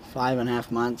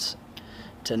 5.5 months,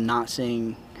 to not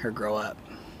seeing her grow up?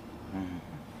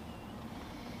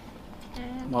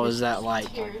 What was that like?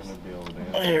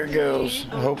 Here it goes.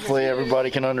 Hopefully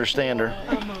everybody can understand her.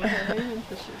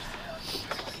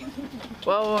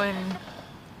 Well, when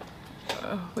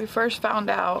we first found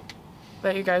out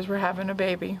that you guys were having a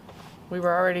baby, we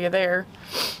were already there.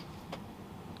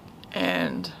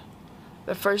 And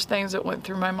the first things that went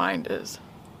through my mind is,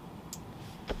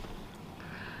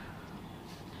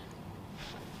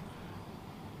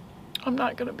 I'm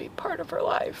not going to be part of her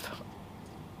life.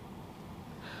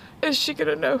 Is she going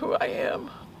to know who I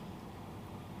am?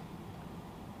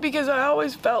 Because I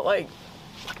always felt like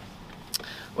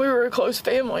we were a close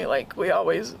family. Like, we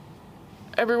always,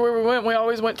 everywhere we went, we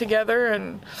always went together.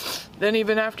 And then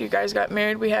even after you guys got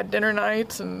married, we had dinner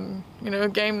nights and, you know,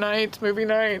 game nights, movie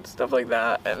nights, stuff like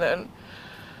that. And then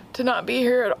to not be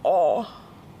here at all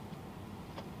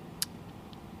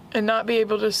and not be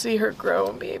able to see her grow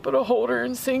and be able to hold her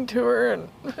and sing to her, and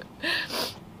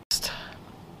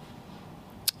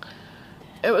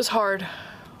it was hard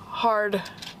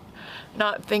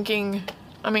not thinking,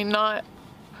 not,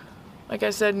 like I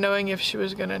said, knowing if she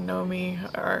was gonna know me,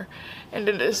 and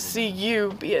to see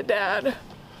you be a dad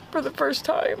for the first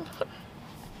time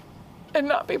and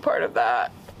not be part of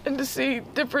that, and to see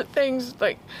different things,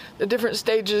 like the different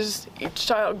stages each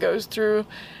child goes through,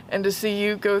 and to see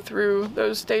you go through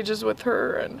those stages with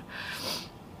her.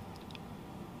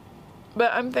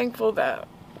 But I'm thankful that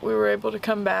we were able to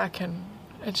come back, and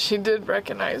she did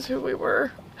recognize who we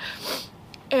were,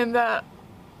 and that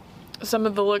some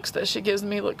of the looks that she gives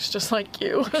me looks just like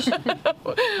you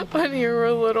when you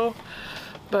were little.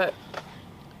 But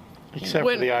Except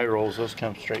for the eye rolls, those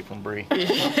come straight from Bree.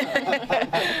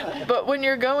 But when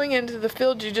you're going into the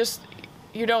field,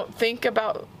 you don't think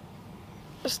about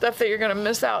stuff that you're gonna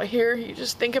miss out here. You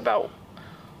just think about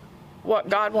what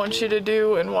God wants you to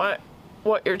do and what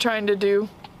you're trying to do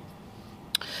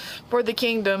for the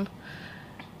kingdom.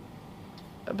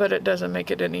 But it doesn't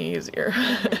make it any easier.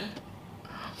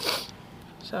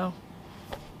 So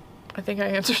I think I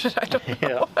answered it. I don't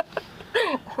know.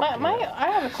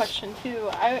 I have a question too.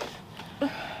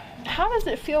 How does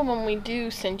it feel when we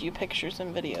do send you pictures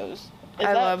and videos?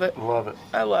 I love it. Love it.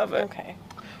 I love it. Okay.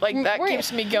 Like, that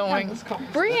keeps me going.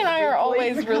 Bree and I are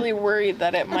always really worried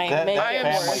that it might make I it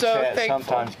am worse. so Chat thankful.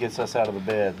 sometimes gets us out of the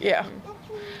bed. Yeah.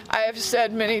 I have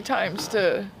said many times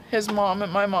to his mom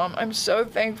and my mom, I'm so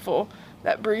thankful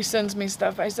that Bree sends me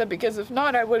stuff. I said, because if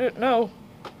not, I wouldn't know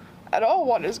at all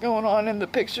what is going on in the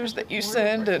pictures that you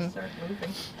send. And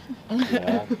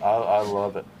Yeah, I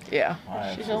love it. yeah.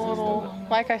 She's a little,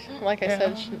 like I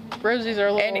said, Rosie's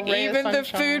our little And ray of even the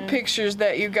sunshine. food pictures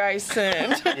that you guys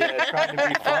send. Yeah, trying to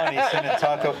be funny, sending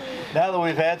taco. Now that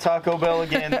we've had Taco Bell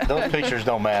again, those pictures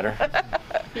don't matter.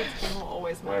 Oh,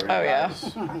 yeah.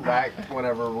 Back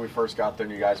whenever we first got there,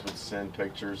 and you guys would send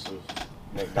pictures of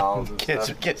McDonald's and Kids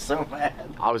stuff. get so mad.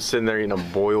 I was sitting there eating a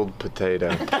boiled potato.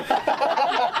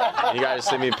 And you guys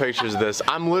send me pictures of this.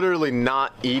 I'm literally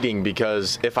not eating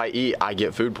because if I eat, I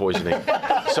get food poisoning.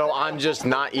 So I'm just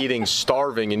not eating,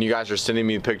 starving, and you guys are sending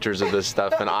me pictures of this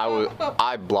stuff, and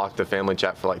I blocked the family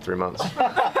chat for like 3 months.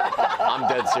 I'm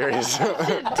dead serious.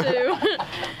 too.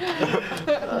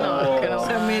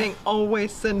 So meaning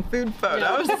always send food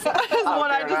photos. That is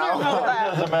what I deserve It about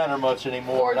that. doesn't matter much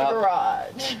anymore. Or the Now-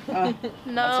 garage.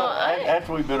 No,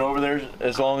 After we've been over there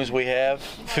as long as we have,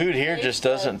 food here just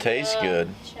doesn't taste good.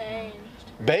 Changed.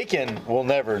 Bacon will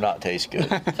never not taste good.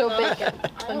 So bacon.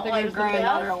 I think your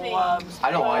granddaughter loves.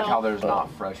 I don't like how there's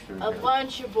not fresh food. A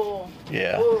Lunchable.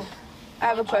 Yeah. Ooh. I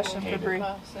have a question for Bree.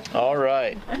 All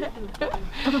right.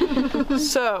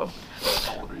 So,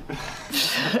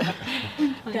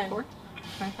 24?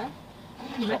 25?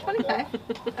 You meant 25.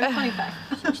 I'm 25.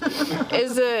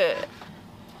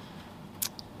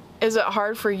 is it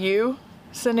hard for you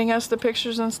sending us the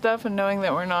pictures and stuff and knowing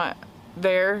that we're not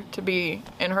there to be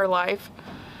in her life?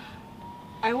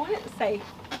 I wouldn't say.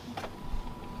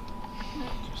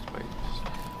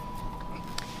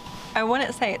 I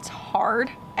wouldn't say it's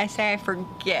hard. I say I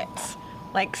forget.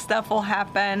 Like, stuff will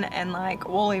happen, and like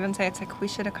we'll even say it's like, we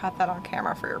should have caught that on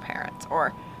camera for your parents,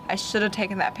 or I should have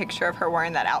taken that picture of her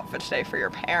wearing that outfit today for your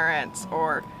parents,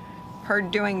 or her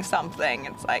doing something.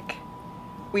 It's like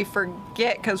we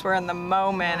forget because we're in the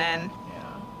moment and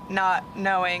not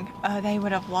knowing, oh, they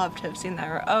would have loved to have seen that,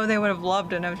 or oh, they would have loved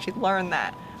to know she'd learned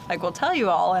that. Like, we'll tell you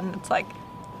all, and it's like,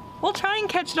 we'll try and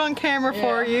catch it on camera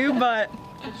for you, but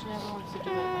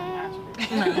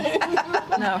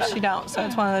no, she don't. So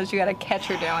it's one of those, you gotta catch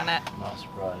her doing it. Not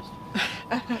surprised.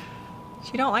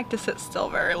 She don't like to sit still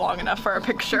very long enough for a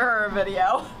picture or a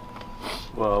video.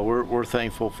 Well, we're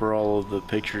thankful for all of the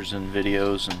pictures and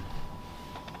videos and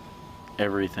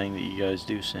everything that you guys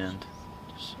do send.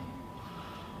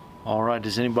 All right,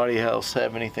 does anybody else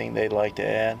have anything they'd like to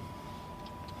add?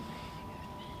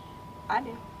 I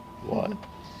do. What?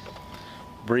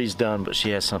 Bree's done, but she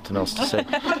has something else to say.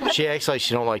 She acts like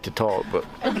she don't like to talk, but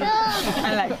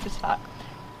I like to talk.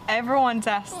 Everyone's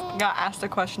got asked a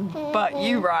question but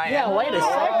you, Ryan. Yeah, wait a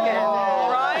second.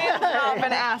 Ryan's not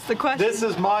been asked the question. this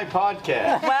is my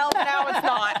podcast. Well, now it's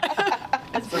not.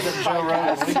 Joe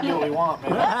Rogan, we can do what we want,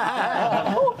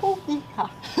 man.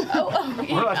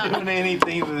 We're not doing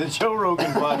anything that the Joe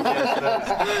Rogan podcast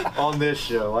does on this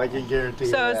show. I can guarantee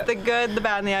So that. it's the good, the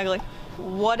bad, and the ugly.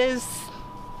 What is,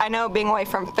 I know being away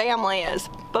from family is,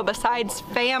 but besides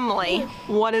family,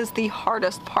 what is the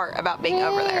hardest part about being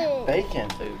over there? bacon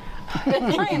food.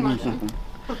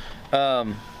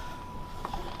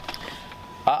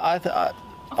 I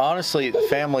honestly,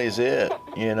 family is it.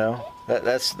 You know,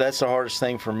 that's the hardest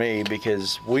thing for me,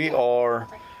 because we are,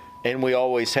 and we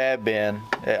always have been.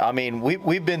 I mean,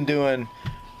 we've been doing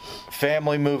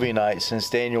family movie night since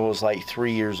Daniel was like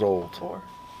 3 years old. 4.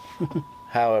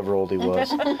 However old he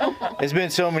was. It's been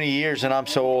so many years, and I'm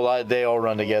so old, they all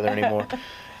run together anymore.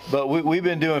 But we've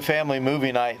been doing family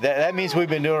movie night. That means we've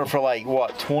been doing it for like,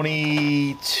 what,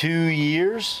 22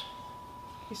 years?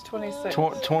 He's 26.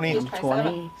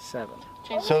 27.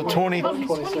 So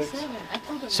 26.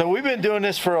 So we've been doing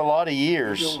this for a lot of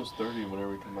years. Almost 30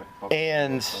 whenever we come back.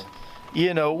 And,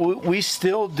 you know, we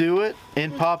still do it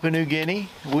in Papua New Guinea.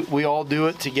 We all do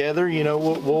it together. You know,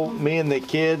 we'll me and the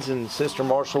kids and Sister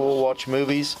Marshall will watch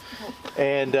movies.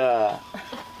 And,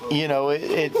 you know,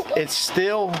 it's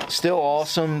still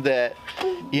awesome that,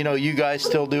 you know, you guys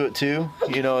still do it too,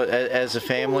 you know, as a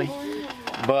family.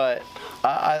 But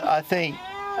I think,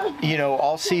 you know,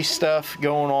 I'll see stuff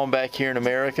going on back here in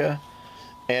America,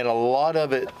 and a lot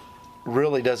of it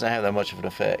really doesn't have that much of an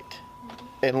effect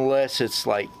unless it's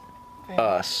like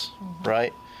us,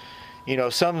 right? You know,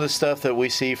 some of the stuff that we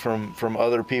see from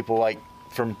other people, like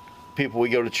from people we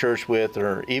go to church with,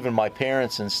 or even my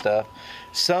parents and stuff,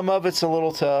 some of it's a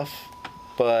little tough,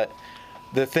 but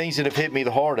the things that have hit me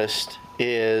the hardest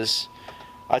is,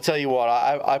 I tell you what,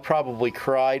 I probably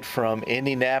cried from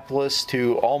Indianapolis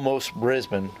to almost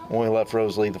Brisbane when we left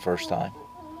Rosalie the first time.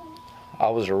 I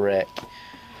was a wreck.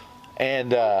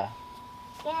 And,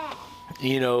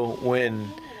 you know,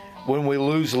 when we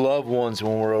lose loved ones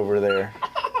when we're over there,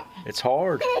 it's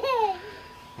hard.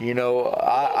 You know,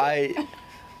 I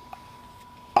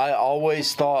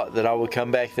always thought that I would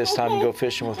come back this time and go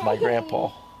fishing with my grandpa.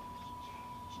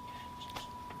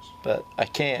 But I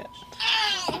can't.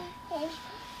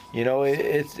 You know,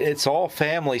 it's all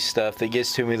family stuff that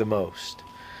gets to me the most.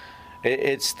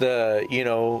 It's the, you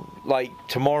know, like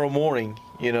tomorrow morning,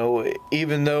 you know,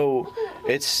 even though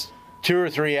it's 2 or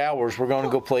 3 hours, we're going to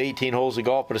go play 18 holes of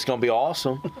golf, but it's going to be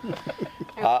awesome.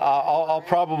 I'll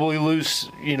probably lose,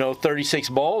 you know, 36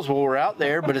 balls while we're out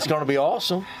there, but it's going to be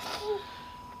awesome.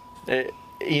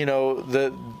 You know,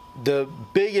 the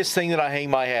biggest thing that I hang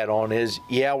my hat on is,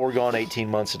 yeah, we're gone 18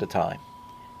 months at a time.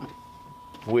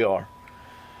 We are.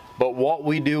 But what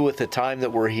we do with the time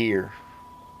that we're here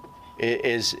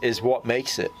is what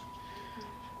makes it.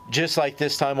 Just like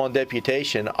this time on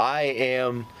deputation, I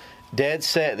am dead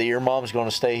set that your mom's going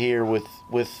to stay here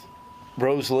with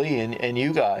Rosalie and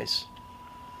you guys.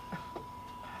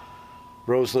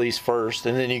 Rosalie's first,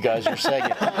 and then you guys are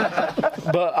second.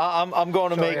 But I'm going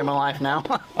to make in my life now.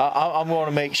 I'm going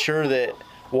to make sure that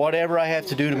whatever I have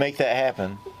to do to make that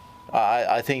happen,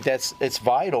 I think it's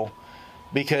vital,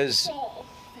 because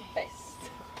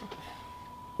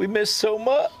we miss so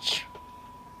much.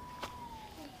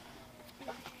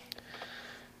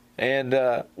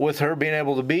 And with her being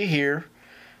able to be here,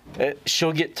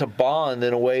 she'll get to bond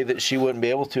in a way that she wouldn't be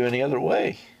able to any other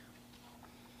way.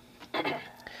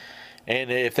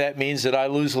 And if that means that I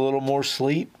lose a little more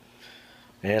sleep,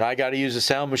 and I got to use a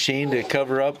sound machine to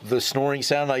cover up the snoring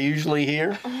sound I usually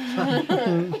hear,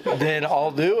 then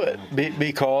I'll do it.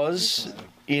 Because,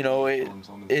 you know,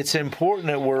 it's important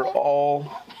that we're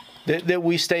all, that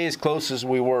we stay as close as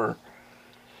we were.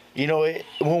 You know,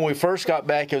 when we first got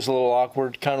back, it was a little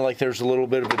awkward, kind of like there's a little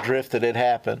bit of a drift that had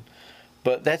happened.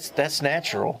 But that's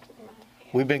natural.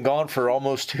 We've been gone for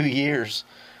almost 2 years.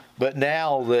 But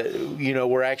now that, you know,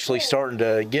 we're actually starting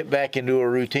to get back into a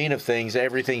routine of things,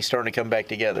 everything's starting to come back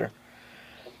together.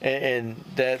 And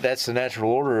that's the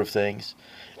natural order of things.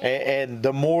 And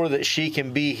the more that she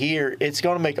can be here, it's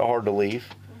going to make it hard to leave.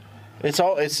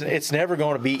 It's never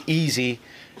going to be easy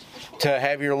to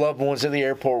have your loved ones at the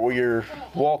airport where you're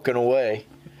walking away.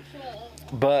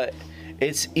 But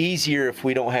it's easier if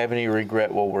we don't have any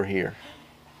regret while we're here.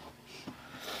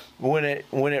 When it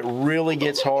really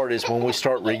gets hard is when we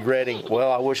start regretting,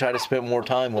 well, I wish I'd have spent more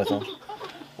time with them.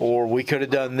 Or we could have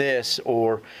done this.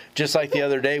 Or just like the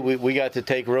other day, we got to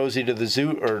take Rosie to the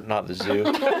zoo, or not the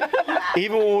zoo.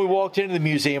 Even when we walked into the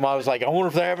museum, I was like, I wonder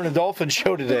if they're having a dolphin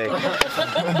show today.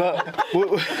 But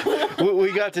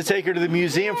we got to take her to the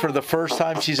museum for the first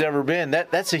time she's ever been.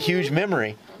 That's a huge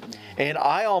memory. And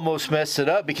I almost messed it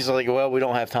up because I was like, well, we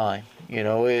don't have time. You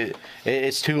know,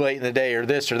 it's too late in the day or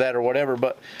this or that or whatever.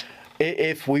 But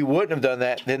if we wouldn't have done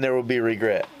that, then there would be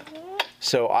regret.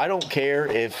 So I don't care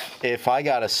if I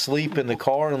got to sleep in the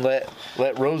car and let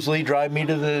Rosalie drive me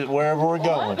to wherever we're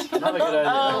going. Not a good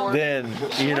idea. Then,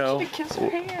 you know.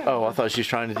 Oh, I thought she was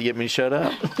trying to get me to shut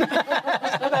up.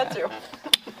 That too.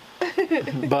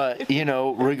 But, you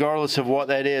know, regardless of what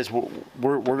that is,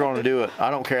 we're going to do it. I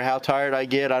don't care how tired I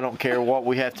get. I don't care what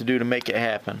we have to do to make it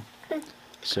happen.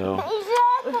 So,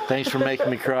 thanks for making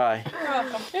me cry.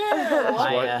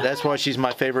 That's why she's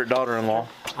my favorite daughter-in-law.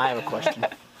 I have a question.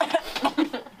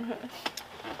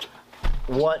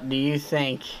 What do you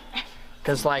think?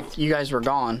 Because, like, you guys were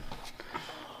gone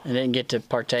and didn't get to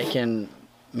partake in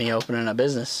me opening a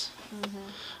business. Mm-hmm.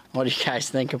 What do you guys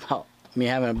think about me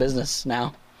having a business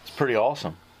now? It's pretty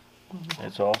awesome.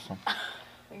 It's awesome. I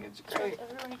think it's great.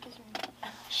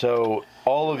 So,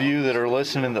 all of you that are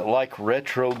listening that like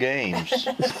retro games,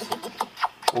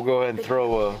 we'll go ahead and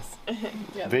throw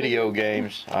video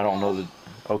games. I don't know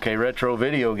okay, retro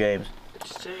video games.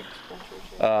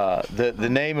 The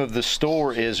name of the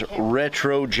store is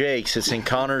Retro Jake's. It's in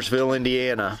Connorsville,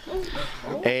 Indiana.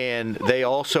 And they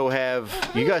also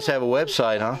have, you guys have a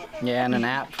website, huh? Yeah, and an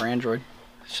app for Android.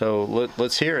 So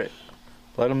let's hear it.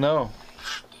 Let them know.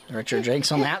 Retro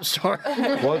Jake's on the App Store.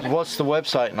 What's the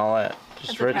website and all that?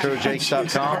 Just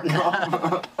retrojakes.com.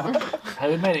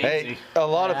 Hey, we made it Hey, easy. a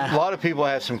lot of people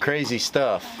have some crazy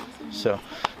stuff. So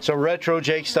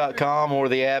retrojakes.com or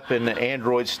the app in the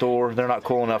Android store. They're not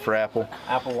cool enough for Apple.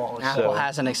 Apple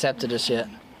hasn't accepted us yet.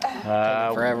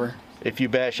 Forever. If you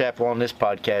bash Apple on this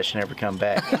podcast, you never come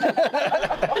back.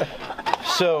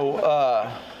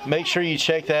 So make sure you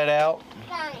check that out.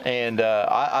 And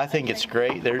I think it's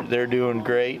great. They're doing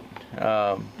great.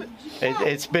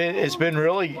 It's been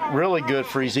really good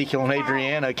for Ezekiel and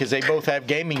Adriana because they both have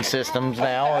gaming systems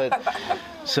now.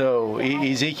 So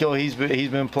Ezekiel he's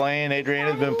been playing,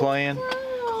 Adriana's been playing.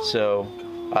 So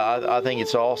I think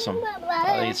it's awesome.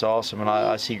 I think it's awesome, and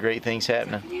I see great things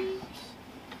happening.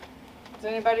 Is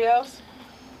anybody else?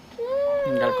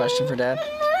 You got a question for Dad?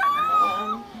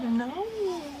 No.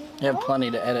 You have plenty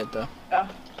to edit though. I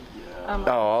have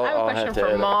a question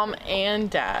for Mom and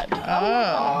Dad.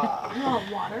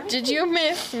 Did you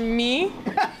miss me,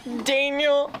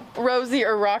 Daniel, Rosie,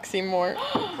 or Roxy more?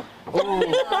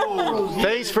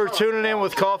 Thanks for tuning in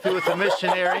with Coffee with the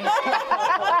Missionary.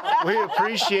 We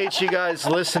appreciate you guys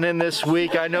listening this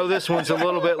week. I know this one's a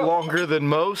little bit longer than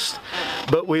most,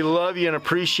 but we love you and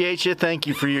appreciate you. Thank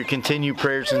you for your continued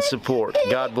prayers and support.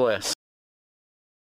 God bless.